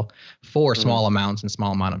custodial model for small amounts and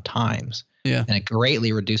small amount of times. Yeah. And it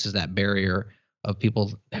greatly reduces that barrier of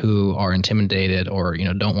people who are intimidated or,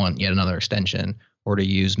 don't want yet another extension or to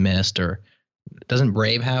use Mist. Or doesn't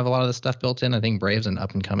Brave have a lot of this stuff built in? I think Brave's an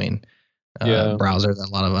up and coming browser that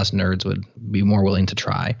a lot of us nerds would be more willing to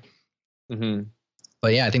try.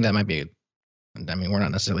 But yeah, I think that might be, we're not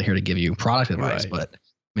necessarily here to give you product advice, but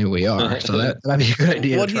maybe we are. So that might be a good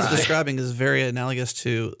idea. What he's describing is very analogous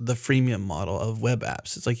to the freemium model of web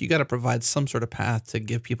apps. It's like you got to provide some sort of path to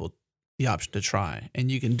give people the option to try, and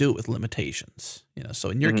you can do it with limitations. So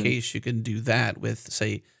in your case, you can do that with,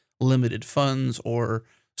 say, limited funds or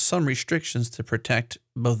some restrictions to protect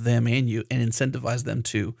both them and you, and incentivize them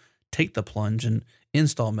to take the plunge and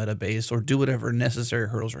install Metabase or do whatever necessary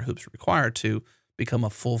hurdles or hoops required to become a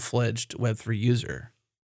full-fledged Web3 user.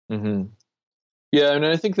 Yeah, and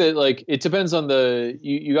I think that it depends on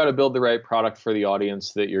you got to build the right product for the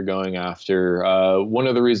audience that you're going after. One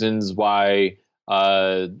of the reasons why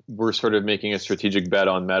we're sort of making a strategic bet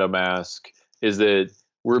on MetaMask is that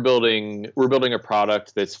we're building a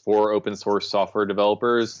product that's for open source software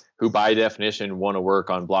developers who by definition want to work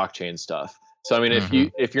on blockchain stuff. So I mean,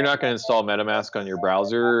 if you're not going to install MetaMask on your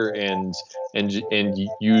browser and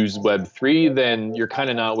use Web3, then you're kind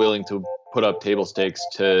of not willing to put up table stakes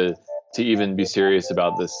to even be serious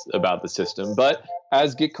about the system. But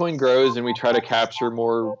as Gitcoin grows and we try to capture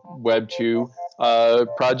more Web2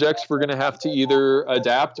 projects, we're going to have to either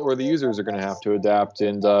adapt or the users are going to have to adapt.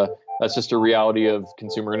 And that's just a reality of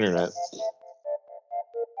consumer internet.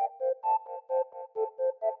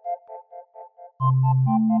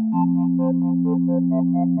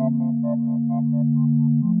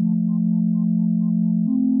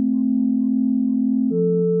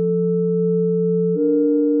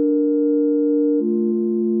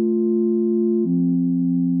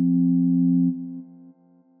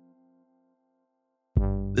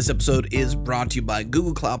 This episode is brought to you by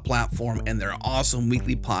Google Cloud Platform and their awesome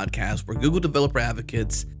weekly podcast where Google developer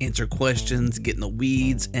advocates answer questions, get in the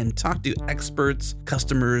weeds, and talk to experts,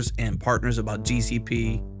 customers, and partners about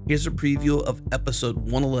GCP. Here's a preview of episode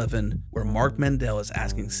 111 where Mark Mendel is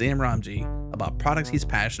asking Sam Ramji about products he's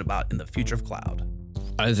passionate about in the future of cloud.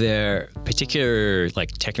 Are there particular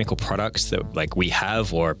technical products that we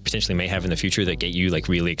have or potentially may have in the future that get you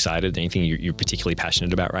really excited? Anything you're particularly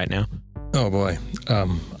passionate about right now? Oh boy.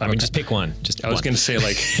 Just pick one. I was going to say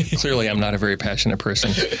clearly I'm not a very passionate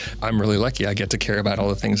person. I'm really lucky. I get to care about all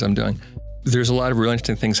the things I'm doing. There's a lot of really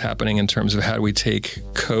interesting things happening in terms of how do we take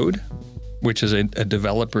code, which is a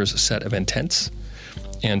developer's set of intents,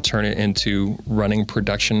 and turn it into running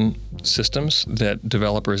production systems that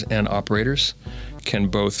developers and operators can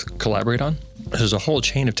both collaborate on. There's a whole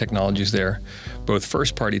chain of technologies there, both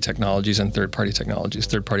first-party technologies and third-party technologies.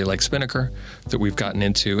 Third-party like Spinnaker that we've gotten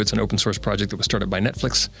into. It's an open source project that was started by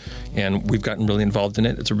Netflix, and we've gotten really involved in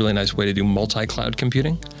it. It's a really nice way to do multi-cloud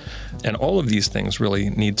computing. And all of these things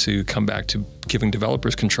really need to come back to giving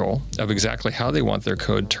developers control of exactly how they want their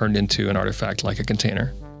code turned into an artifact like a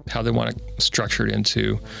container, how they want it structured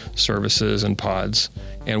into services and pods,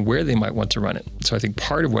 and where they might want to run it. So I think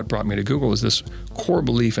part of what brought me to Google is this core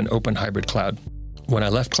belief in open hybrid cloud. When I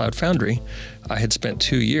left Cloud Foundry, I had spent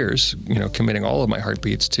 2 years, committing all of my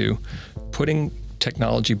heartbeats to putting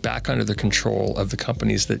technology back under the control of the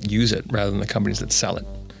companies that use it rather than the companies that sell it.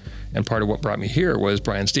 And part of what brought me here was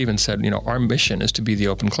Brian Stevens said, our mission is to be the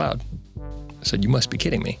open cloud. I said, you must be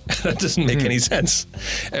kidding me. That doesn't make any sense.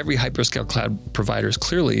 Every hyperscale cloud provider is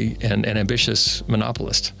clearly an ambitious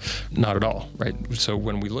monopolist. Not at all, right? So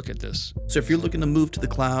when we look at this. So if you're looking to move to the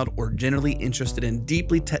cloud or generally interested in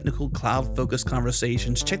deeply technical cloud-focused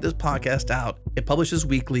conversations, check this podcast out. It publishes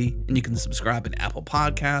weekly, and you can subscribe in Apple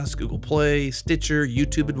Podcasts, Google Play, Stitcher,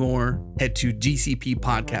 YouTube, and more. Head to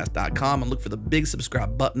gcppodcast.com and look for the big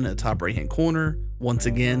subscribe button in the top right-hand corner. Once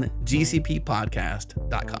again,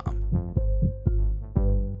 gcppodcast.com.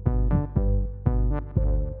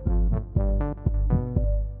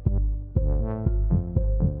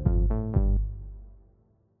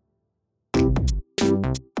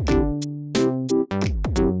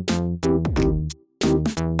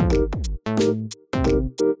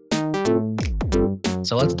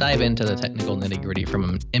 So let's dive into the technical nitty-gritty from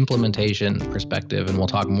an implementation perspective, and we'll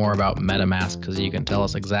talk more about MetaMask because you can tell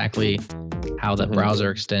us exactly how the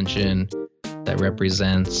browser extension that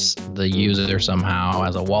represents the user somehow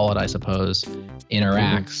as a wallet, I suppose,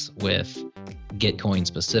 interacts with Gitcoin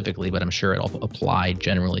specifically, but I'm sure it'll apply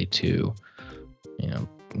generally to,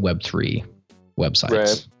 Web3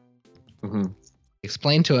 websites. Right.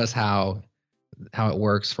 Explain to us how it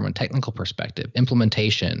works from a technical perspective,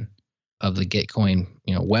 implementation of the Gitcoin,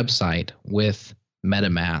 website with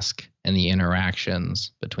MetaMask and the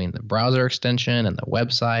interactions between the browser extension and the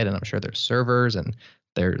website. And I'm sure there's servers and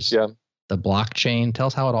there's the blockchain. Tell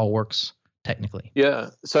us how it all works technically.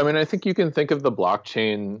 Yeah. So, I think you can think of the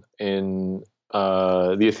blockchain in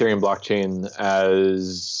the Ethereum blockchain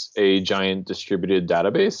as a giant distributed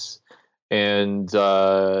database. And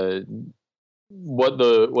what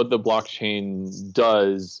the blockchain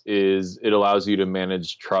does is it allows you to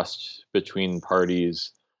manage trust between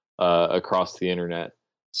parties across the internet.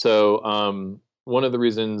 So one of the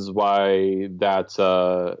reasons why that's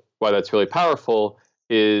really powerful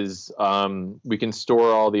is we can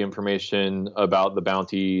store all the information about the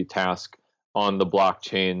bounty task on the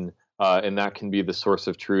blockchain, and that can be the source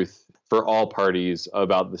of truth for all parties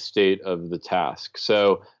about the state of the task.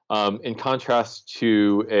 So in contrast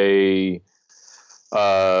to a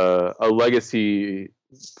legacy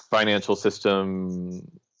financial system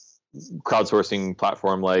crowdsourcing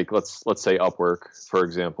platform like let's say Upwork, for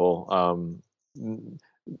example,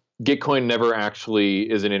 Gitcoin never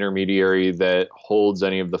actually is an intermediary that holds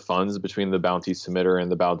any of the funds between the bounty submitter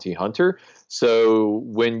and the bounty hunter. So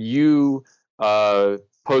when you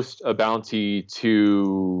post a bounty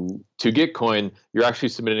to Gitcoin, you're actually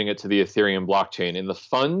submitting it to the Ethereum blockchain, and the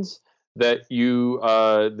funds that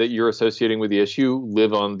you're associating with the issue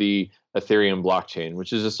live on the Ethereum blockchain,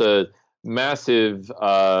 which is just a massive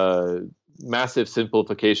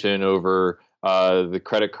simplification over the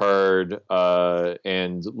credit card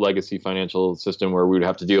and legacy financial system, where we would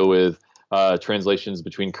have to deal with translations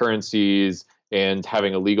between currencies and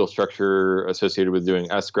having a legal structure associated with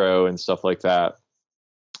doing escrow and stuff like that.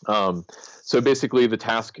 So basically, the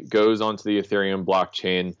task goes onto the Ethereum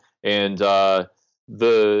blockchain, and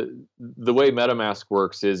the way MetaMask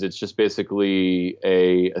works is it's just basically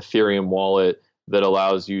a Ethereum wallet that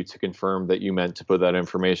allows you to confirm that you meant to put that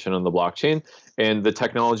information on the blockchain. And the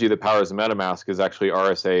technology that powers MetaMask is actually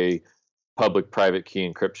RSA, public-private key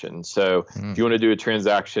encryption. So if you want to do a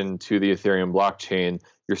transaction to the Ethereum blockchain,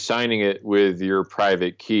 you're signing it with your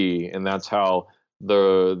private key, and that's how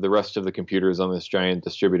the rest of the computers on this giant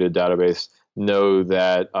distributed database know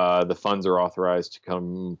that the funds are authorized to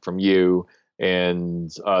come from you,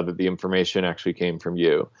 and that the information actually came from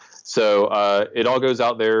you. So it all goes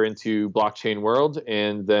out there into blockchain world,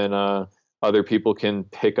 and then other people can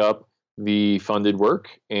pick up the funded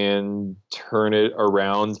work and turn it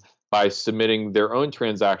around by submitting their own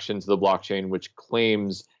transaction to the blockchain, which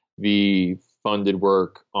claims the funded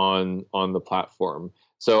work on the platform.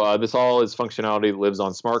 So this all is functionality that lives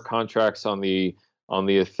on smart contracts on the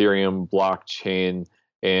Ethereum blockchain,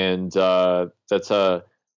 and that's a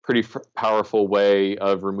pretty powerful way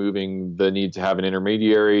of removing the need to have an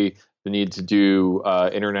intermediary, the need to do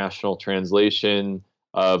international translation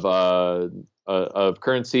of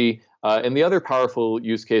currency. And the other powerful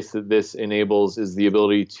use case that this enables is the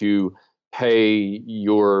ability to pay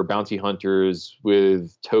your bounty hunters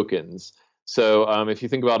with tokens. So if you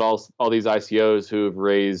think about all these ICOs who have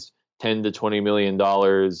raised $10 to $20 million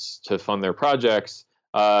to fund their projects,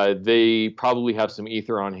 they probably have some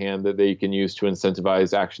ether on hand that they can use to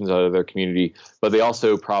incentivize actions out of their community, but they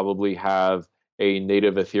also probably have a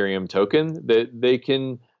native Ethereum token that they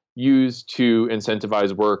can use to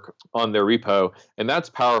incentivize work on their repo. And that's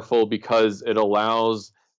powerful because it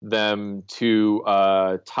allows them to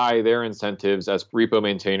tie their incentives as repo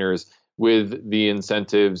maintainers with the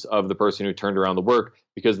incentives of the person who turned around the work,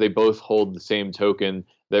 because they both hold the same token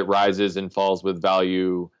that rises and falls with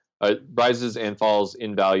value, rises and falls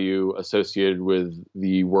in value associated with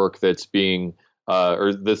the work that's being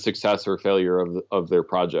or the success or failure of their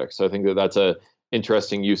project. So I think that that's a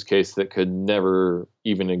interesting use case that could never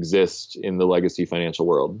even exist in the legacy financial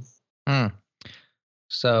world.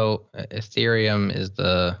 So Ethereum is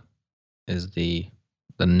the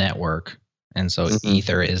network, and so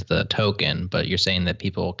Ether is the token. But you're saying that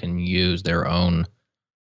people can use their own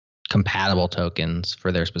compatible tokens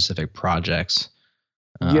for their specific projects.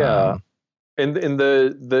 Yeah, and in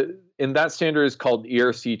that standard is called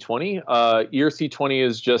ERC20. ERC20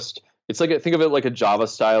 is just, it's like, think of it like a Java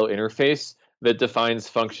style interface that defines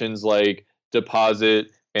functions like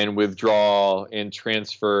deposit and withdraw and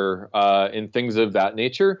transfer and things of that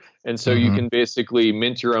nature. And so you can basically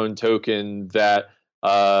mint your own token that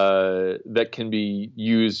can be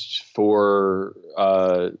used for,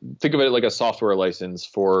 think of it like a software license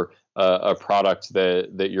for a product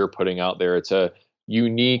that you're putting out there. It's a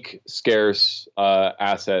unique, scarce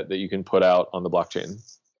asset that you can put out on the blockchain.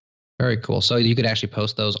 Very cool. So you could actually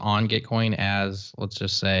post those on Gitcoin as, let's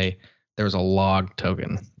just say, there's a log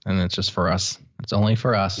token, and it's just for us. It's only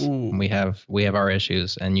for us. Ooh. We have our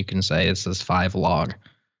issues, and you can say it's this 5 log,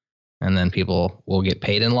 and then people will get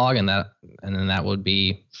paid in log, and then that would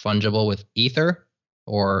be fungible with Ether,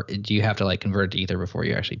 or do you have to like convert it to Ether before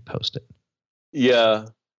you actually post it? Yeah.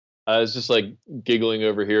 I was just like giggling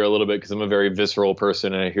over here a little bit because I'm a very visceral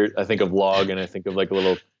person, and I think of log and I think of like a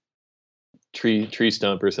little tree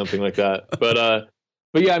stump or something like that.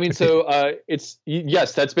 But yeah, I mean, so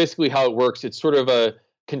yes, that's basically how it works. It's sort of a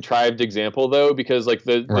contrived example though, because like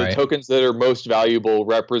the tokens that are most valuable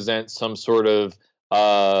represent some sort of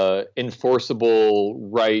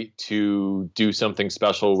enforceable right to do something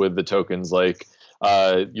special with the tokens. Like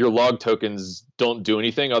your log tokens don't do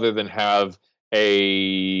anything other than have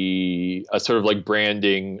a sort of like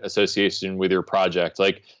branding association with your project.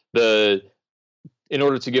 Like in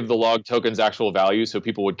order to give the log tokens actual value so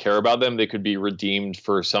people would care about them, they could be redeemed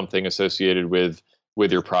for something associated with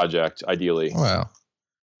your project, ideally. Well,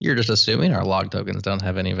 you're just assuming our log tokens don't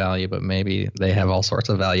have any value, but maybe they have all sorts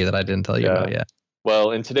of value that I didn't tell you about yet.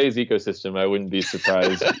 Well, in today's ecosystem, I wouldn't be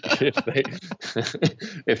surprised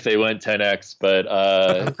if they went 10x. But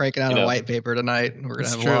I'm cranking out a white paper tonight. We're gonna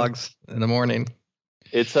have logs in the morning.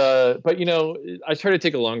 It's but I try to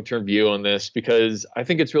take a long-term view on this because I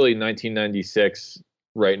think it's really 1996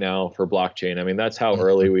 right now for blockchain. I mean, that's how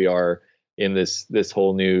early we are in this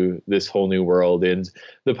whole new world, and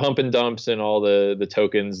the pump and dumps and all the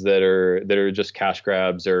tokens that are just cash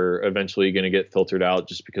grabs are eventually going to get filtered out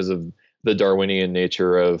just because of the Darwinian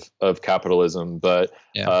nature of capitalism. But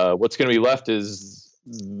what's going to be left is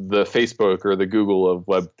the Facebook or the Google of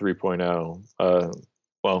Web 3.0.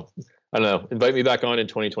 Well, I don't know. Invite me back on in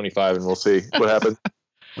 2025 and we'll see what happens.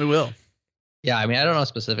 We will. Yeah, I mean, I don't know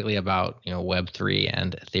specifically about Web3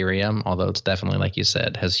 and Ethereum, although it's definitely, like you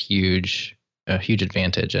said, has a huge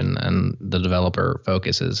advantage, and the developer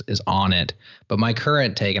focus is on it. But my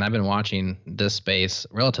current take, and I've been watching this space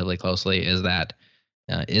relatively closely, is that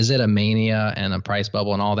is it a mania and a price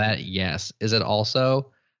bubble and all that? Yes. Is it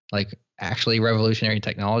also like actually revolutionary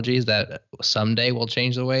technologies that someday will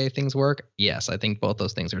change the way things work? Yes, I think both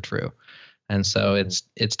those things are true. And so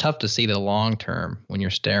it's tough to see the long term when you're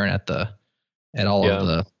staring at all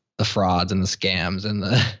of the frauds and the scams and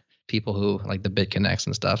the people who like the BitConnects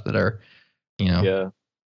and stuff that are,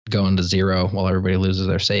 going to zero while everybody loses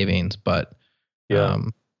their savings. But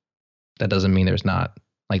that doesn't mean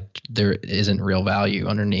there isn't real value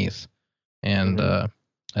underneath. And I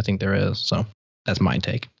think there is. So that's my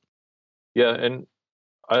take. Yeah, and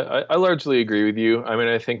I largely agree with you. I mean,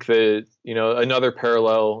 I think that another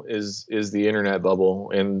parallel is the internet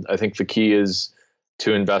bubble, and I think the key is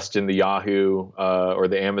to invest in the Yahoo or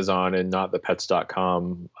the Amazon and not the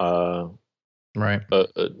Pets.com. Right.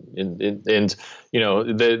 And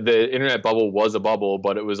the internet bubble was a bubble,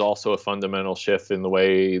 but it was also a fundamental shift in the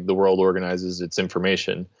way the world organizes its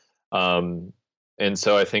information. And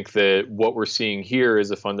so I think that what we're seeing here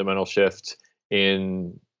is a fundamental shift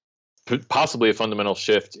possibly a fundamental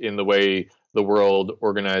shift in the way the world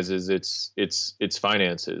organizes its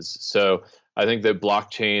finances. So I think that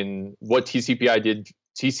blockchain, what TCP/IP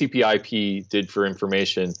did for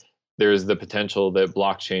information, there's the potential that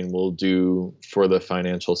blockchain will do for the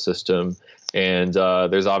financial system. And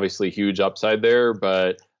there's obviously huge upside there,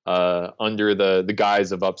 but under the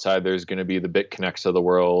guise of upside, there's going to be the BitConnects of the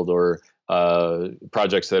world, or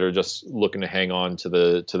projects that are just looking to hang on to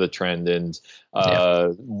the trend. And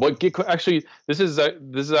what Gitcoin actually, this is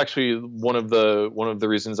actually one of the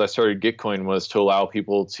reasons I started Gitcoin, was to allow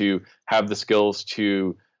people to have the skills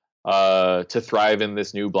to thrive in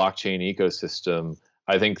this new blockchain ecosystem.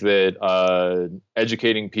 I think that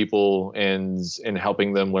educating people and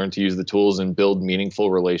helping them learn to use the tools and build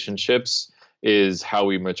meaningful relationships is how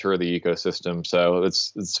we mature the ecosystem. So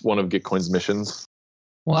it's one of Gitcoin's missions.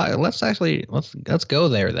 Well, let's go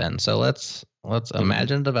there then. So let's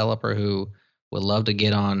imagine a developer who would love to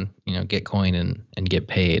get on, Gitcoin and get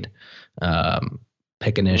paid.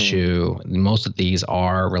 Pick an issue. Most of these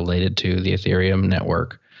are related to the Ethereum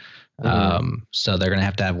network. So they're going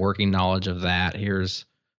to have working knowledge of that.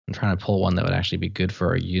 I'm trying to pull one that would actually be good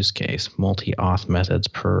for a use case. Multi-auth methods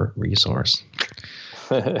per resource.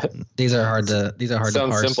 These are hard to Sounds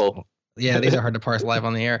parse. simple. Yeah, these are hard to parse live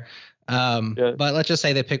on the air. But let's just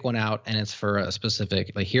say they pick one out and it's for a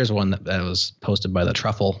specific, here's one that was posted by the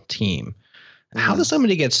Truffle team. How does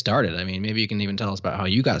somebody get started? I mean, maybe you can even tell us about how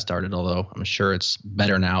you got started, although I'm sure it's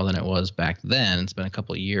better now than it was back then. It's been a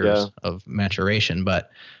couple of years of maturation, but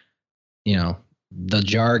the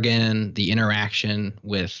jargon, the interaction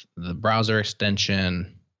with the browser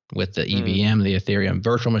extension, with the EVM, the Ethereum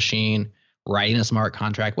virtual machine, writing a smart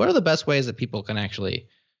contract. What are the best ways that people can actually,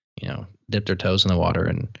 dip their toes in the water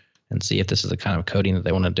and see if this is the kind of coding that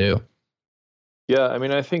they want to do? Yeah, I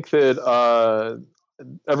mean, I think that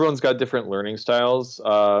everyone's got different learning styles.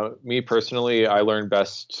 Me personally, I learned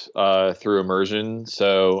best through immersion.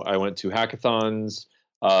 So I went to hackathons.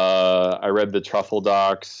 I read the Truffle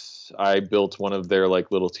docs. I built one of their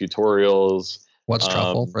little tutorials. What's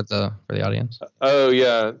Truffle for the audience? Oh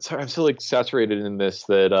yeah, sorry, I'm so saturated in this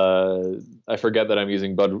that I forget that I'm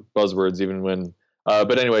using buzzwords even when.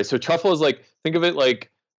 But anyway, so Truffle is think of it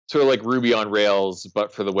sort of like Ruby on Rails,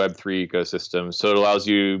 but for the Web3 ecosystem. So it allows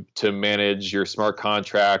you to manage your smart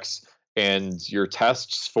contracts and your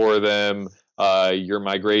tests for them, your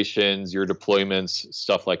migrations, your deployments,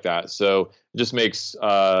 stuff like that. So it just makes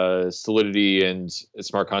Solidity and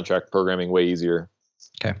smart contract programming way easier.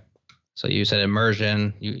 Okay. So you said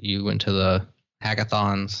immersion. You went to the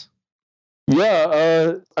hackathons.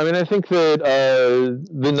 Yeah, I mean, I think that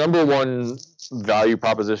the number one value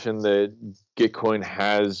proposition that Gitcoin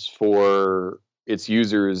has for its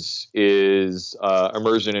users is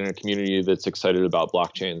immersion in a community that's excited about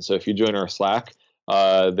blockchain. So if you join our Slack,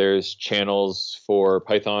 there's channels for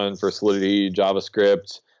Python, for Solidity,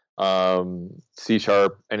 JavaScript, C#,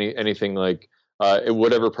 anything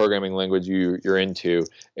whatever programming language you're into.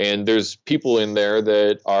 And there's people in there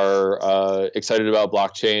that are excited about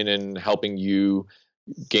blockchain and helping you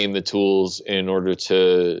gain the tools in order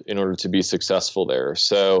to be successful there.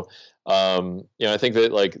 So I think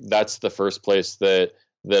that that's the first place that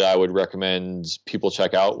I would recommend people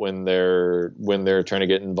check out when they're trying to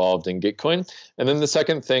get involved in Gitcoin. And then the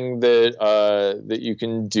second thing that you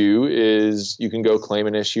can do is you can go claim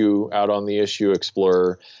an issue out on the Issue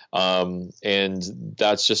Explorer, and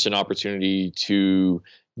that's just an opportunity to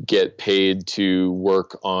get paid to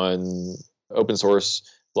work on open source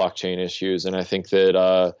blockchain issues. And I think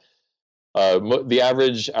that the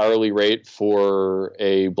average hourly rate for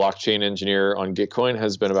a blockchain engineer on Gitcoin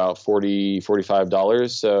has been about $45.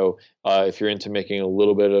 So if you're into making a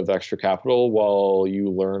little bit of extra capital while you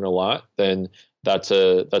learn a lot, then that's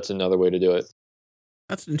another way to do it.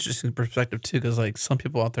 That's an interesting perspective too, because some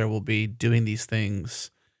people out there will be doing these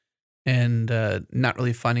things and not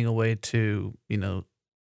really finding a way to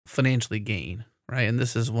financially gain, right? And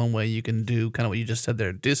this is one way you can do kind of what you just said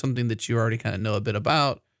there: do something that you already kind of know a bit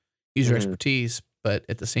about. Use your expertise, but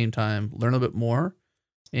at the same time, learn a bit more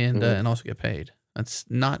and also get paid. That's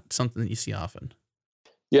not something that you see often.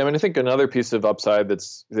 Yeah, I mean, I think another piece of upside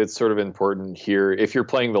that's sort of important here, if you're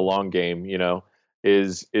playing the long game,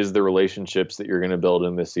 is the relationships that you're going to build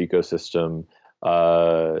in this ecosystem.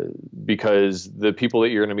 Because the people that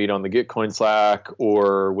you're going to meet on the Gitcoin Slack,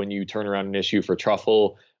 or when you turn around an issue for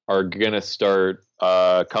Truffle, are going to start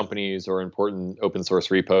companies or important open source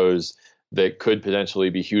repos that could potentially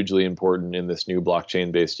be hugely important in this new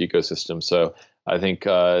blockchain-based ecosystem. So I think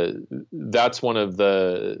that's one of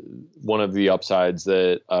the upsides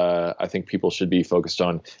that I think people should be focused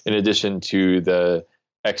on, in addition to the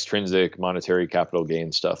extrinsic monetary capital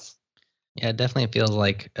gain stuff. Yeah, it definitely feels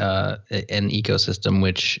like an ecosystem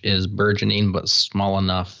which is burgeoning but small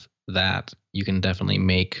enough that you can definitely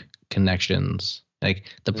make connections. Like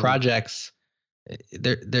the projects,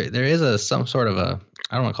 there is some sort of a,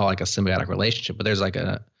 I don't want to call it a symbiotic relationship, but there's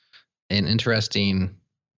an interesting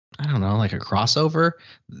I don't know, like a crossover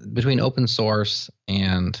between open source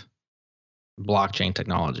and blockchain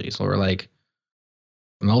technologies, or like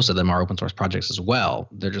most of them are open source projects as well.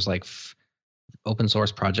 They're just like open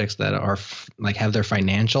source projects that are like have their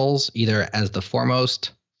financials either as the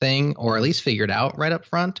foremost thing or at least figured out right up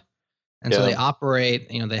front. And so they operate,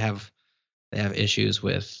 they have issues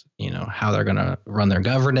with, how they're going to run their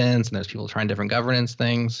governance, and there's people trying different governance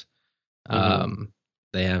things.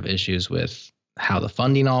 They have issues with how the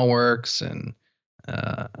funding all works, and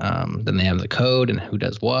then they have the code and who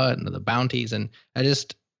does what and the bounties. And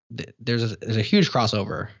there's a huge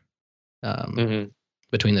crossover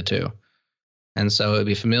between the two. And so it'd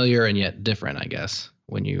be familiar and yet different, I guess,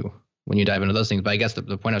 when you dive into those things. But I guess the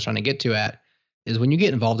point I was trying to get to is when you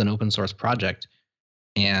get involved in an open source project,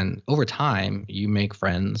 and over time you make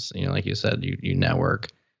friends, like you said, you network,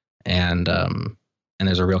 and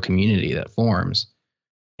there's a real community that forms.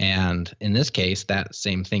 And in this case, that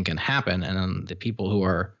same thing can happen. And then the people who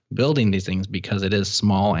are building these things, because it is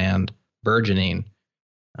small and burgeoning,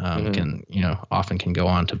 can often can go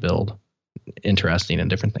on to build interesting and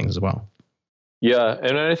different things as well. Yeah,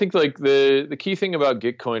 and I think like the key thing about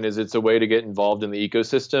Gitcoin is it's a way to get involved in the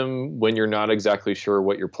ecosystem when you're not exactly sure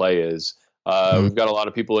what your play is. We've got a lot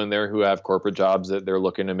of people in there who have corporate jobs that they're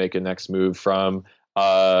looking to make a next move from,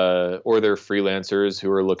 or they're freelancers who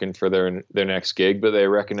are looking for their next gig, but they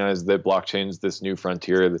recognize that blockchain's this new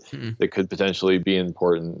frontier that could potentially be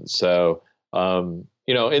important. So, and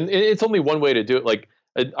it's only one way to do it. Like,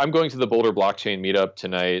 I'm going to the Boulder blockchain meetup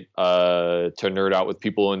tonight to nerd out with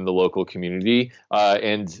people in the local community.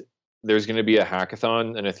 And there's going to be a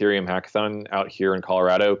hackathon, an Ethereum hackathon out here in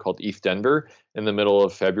Colorado called ETH Denver in the middle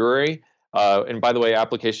of February. And by the way,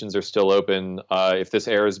 applications are still open. If this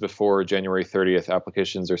airs before January 30th,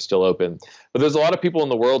 applications are still open. But there's a lot of people in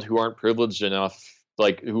the world who aren't privileged enough,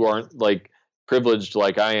 who aren't privileged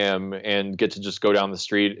like I am, and get to just go down the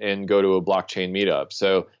street and go to a blockchain meetup.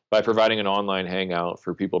 So by providing an online hangout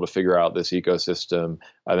for people to figure out this ecosystem,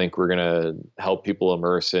 I think we're going to help people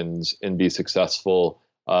immerse and be successful.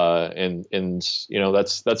 And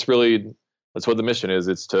that's what the mission is.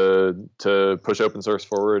 It's to push open source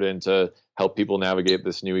forward and to help people navigate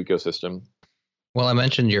this new ecosystem. Well, I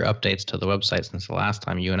mentioned your updates to the website since the last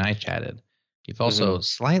time you and I chatted. You've also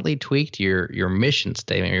slightly tweaked your mission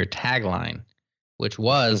statement, your tagline, which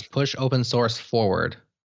was push open source forward.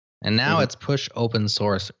 And now it's push open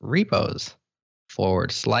source repos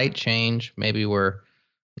forward. Slight change. Maybe we're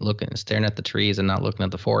staring at the trees and not looking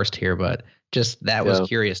at the forest here, but just that was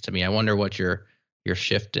curious to me. I wonder what your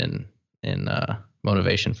shift in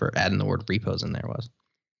motivation for adding the word repos in there was.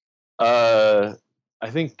 I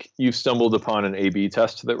think you've stumbled upon an A/B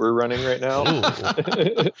test that we're running right now.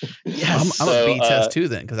 Yes. I'm a B test too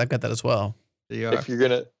then, because I've got that as well. If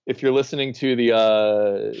you're listening to the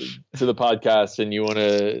podcast and you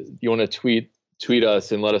wanna tweet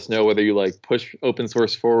us and let us know whether you like push open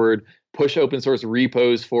source forward, push open source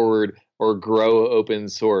repos forward, or grow open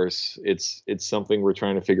source. It's something we're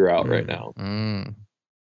trying to figure out right now.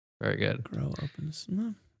 Very good. Grow opens.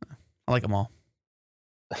 I like them all.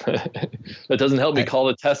 That doesn't help me call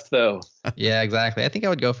the test though. Yeah, exactly. I think I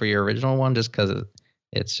would go for your original one just because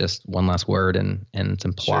it's just one less word and it's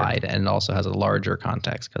implied, and it also has a larger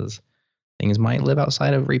context because things might live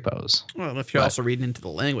outside of repos. Well, if you're also reading into the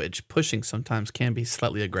language, pushing sometimes can be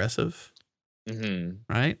slightly aggressive,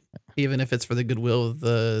 right? Even if it's for the goodwill of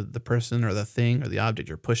the person or the thing or the object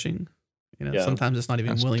you're pushing. Sometimes it's not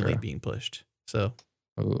even willingly being pushed. So,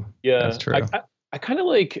 that's true. I kind of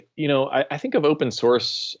like, I think of open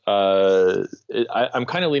source. I'm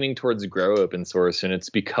kind of leaning towards grow open source, and it's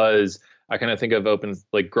because I kind of think of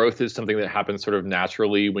growth is something that happens sort of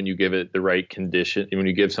naturally when you give it the right condition, when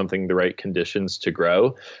you give something the right conditions to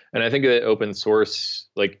grow. And I think that open source,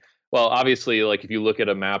 obviously, if you look at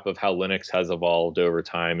a map of how Linux has evolved over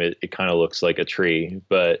time, it kind of looks like a tree.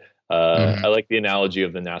 But I like the analogy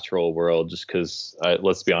of the natural world just because,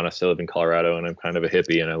 let's be honest, I live in Colorado and I'm kind of a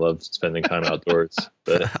hippie and I love spending time outdoors.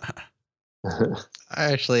 But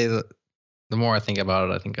actually, the more I think about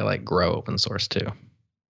it, I think I like grow open source too.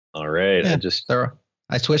 All right. Yeah,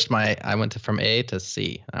 I switched I went from A to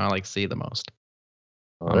C. I like C the most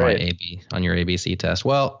on your ABC test.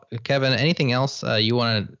 Well, Kevin, anything else you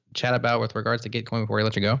want to chat about with regards to Gitcoin before we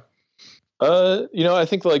let you go? I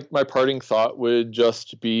think my parting thought would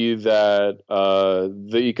just be that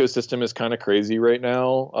the ecosystem is kind of crazy right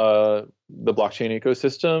now, the blockchain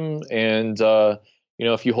ecosystem. And,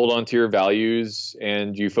 if you hold on to your values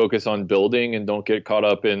and you focus on building and don't get caught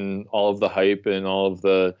up in all of the hype and all of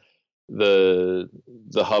the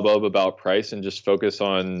hubbub about price and just focus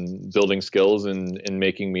on building skills and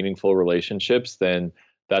making meaningful relationships, then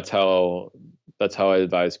that's how I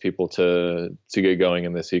advise people to get going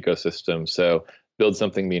in this ecosystem. So build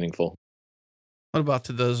something meaningful. What about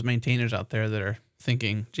to those maintainers out there that are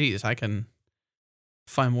thinking, geez, I can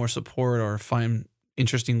find more support or find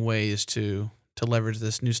interesting ways to leverage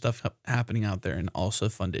this new stuff happening out there and also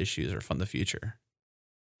fund issues or fund the future?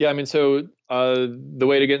 Yeah, I mean, so the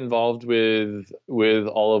way to get involved with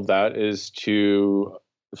all of that is to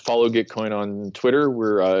follow Gitcoin on Twitter.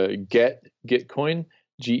 We're Gitcoin,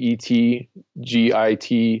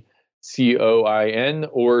 GETGITCOIN,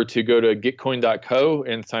 or to go to gitcoin.co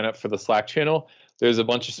and sign up for the Slack channel. There's a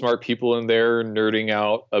bunch of smart people in there nerding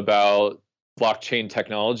out about blockchain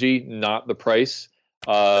technology, not the price,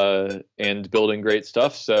 and building great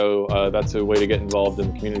stuff. So that's a way to get involved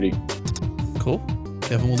in the community. Cool.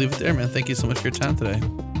 Kevin, we'll leave it there, man. Thank you so much for your time today.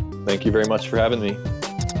 Thank you very much for having me.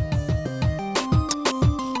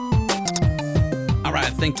 All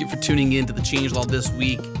right. Thank you for tuning in to the Changelog this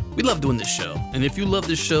week. We love doing this show. And if you love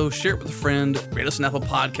this show, share it with a friend, rate us on Apple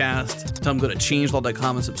Podcast, tell them go to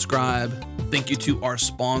changelog.com and subscribe. Thank you to our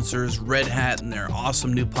sponsors, Red Hat and their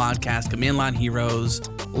awesome new podcast, Command Line Heroes,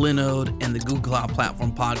 Linode, and the Google Cloud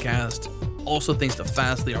Platform podcast. Also, thanks to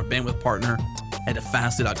Fastly, our bandwidth partner. Head to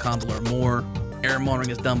fastly.com to learn more. Error monitoring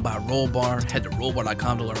is done by Rollbar. Head to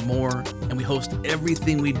rollbar.com to learn more. And we host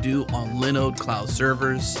everything we do on Linode cloud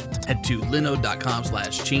servers. Head to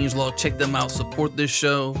linode.com/changelog. Check them out. Support this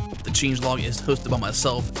show. The Changelog is hosted by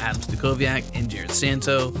myself, Adam Stacoviak, and Jared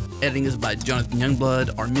Santo. Editing is by Jonathan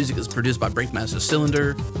Youngblood. Our music is produced by Breakmaster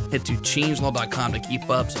Cylinder. Head to changelog.com to keep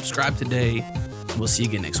up. Subscribe today. And we'll see you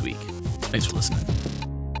again next week. Thanks for listening.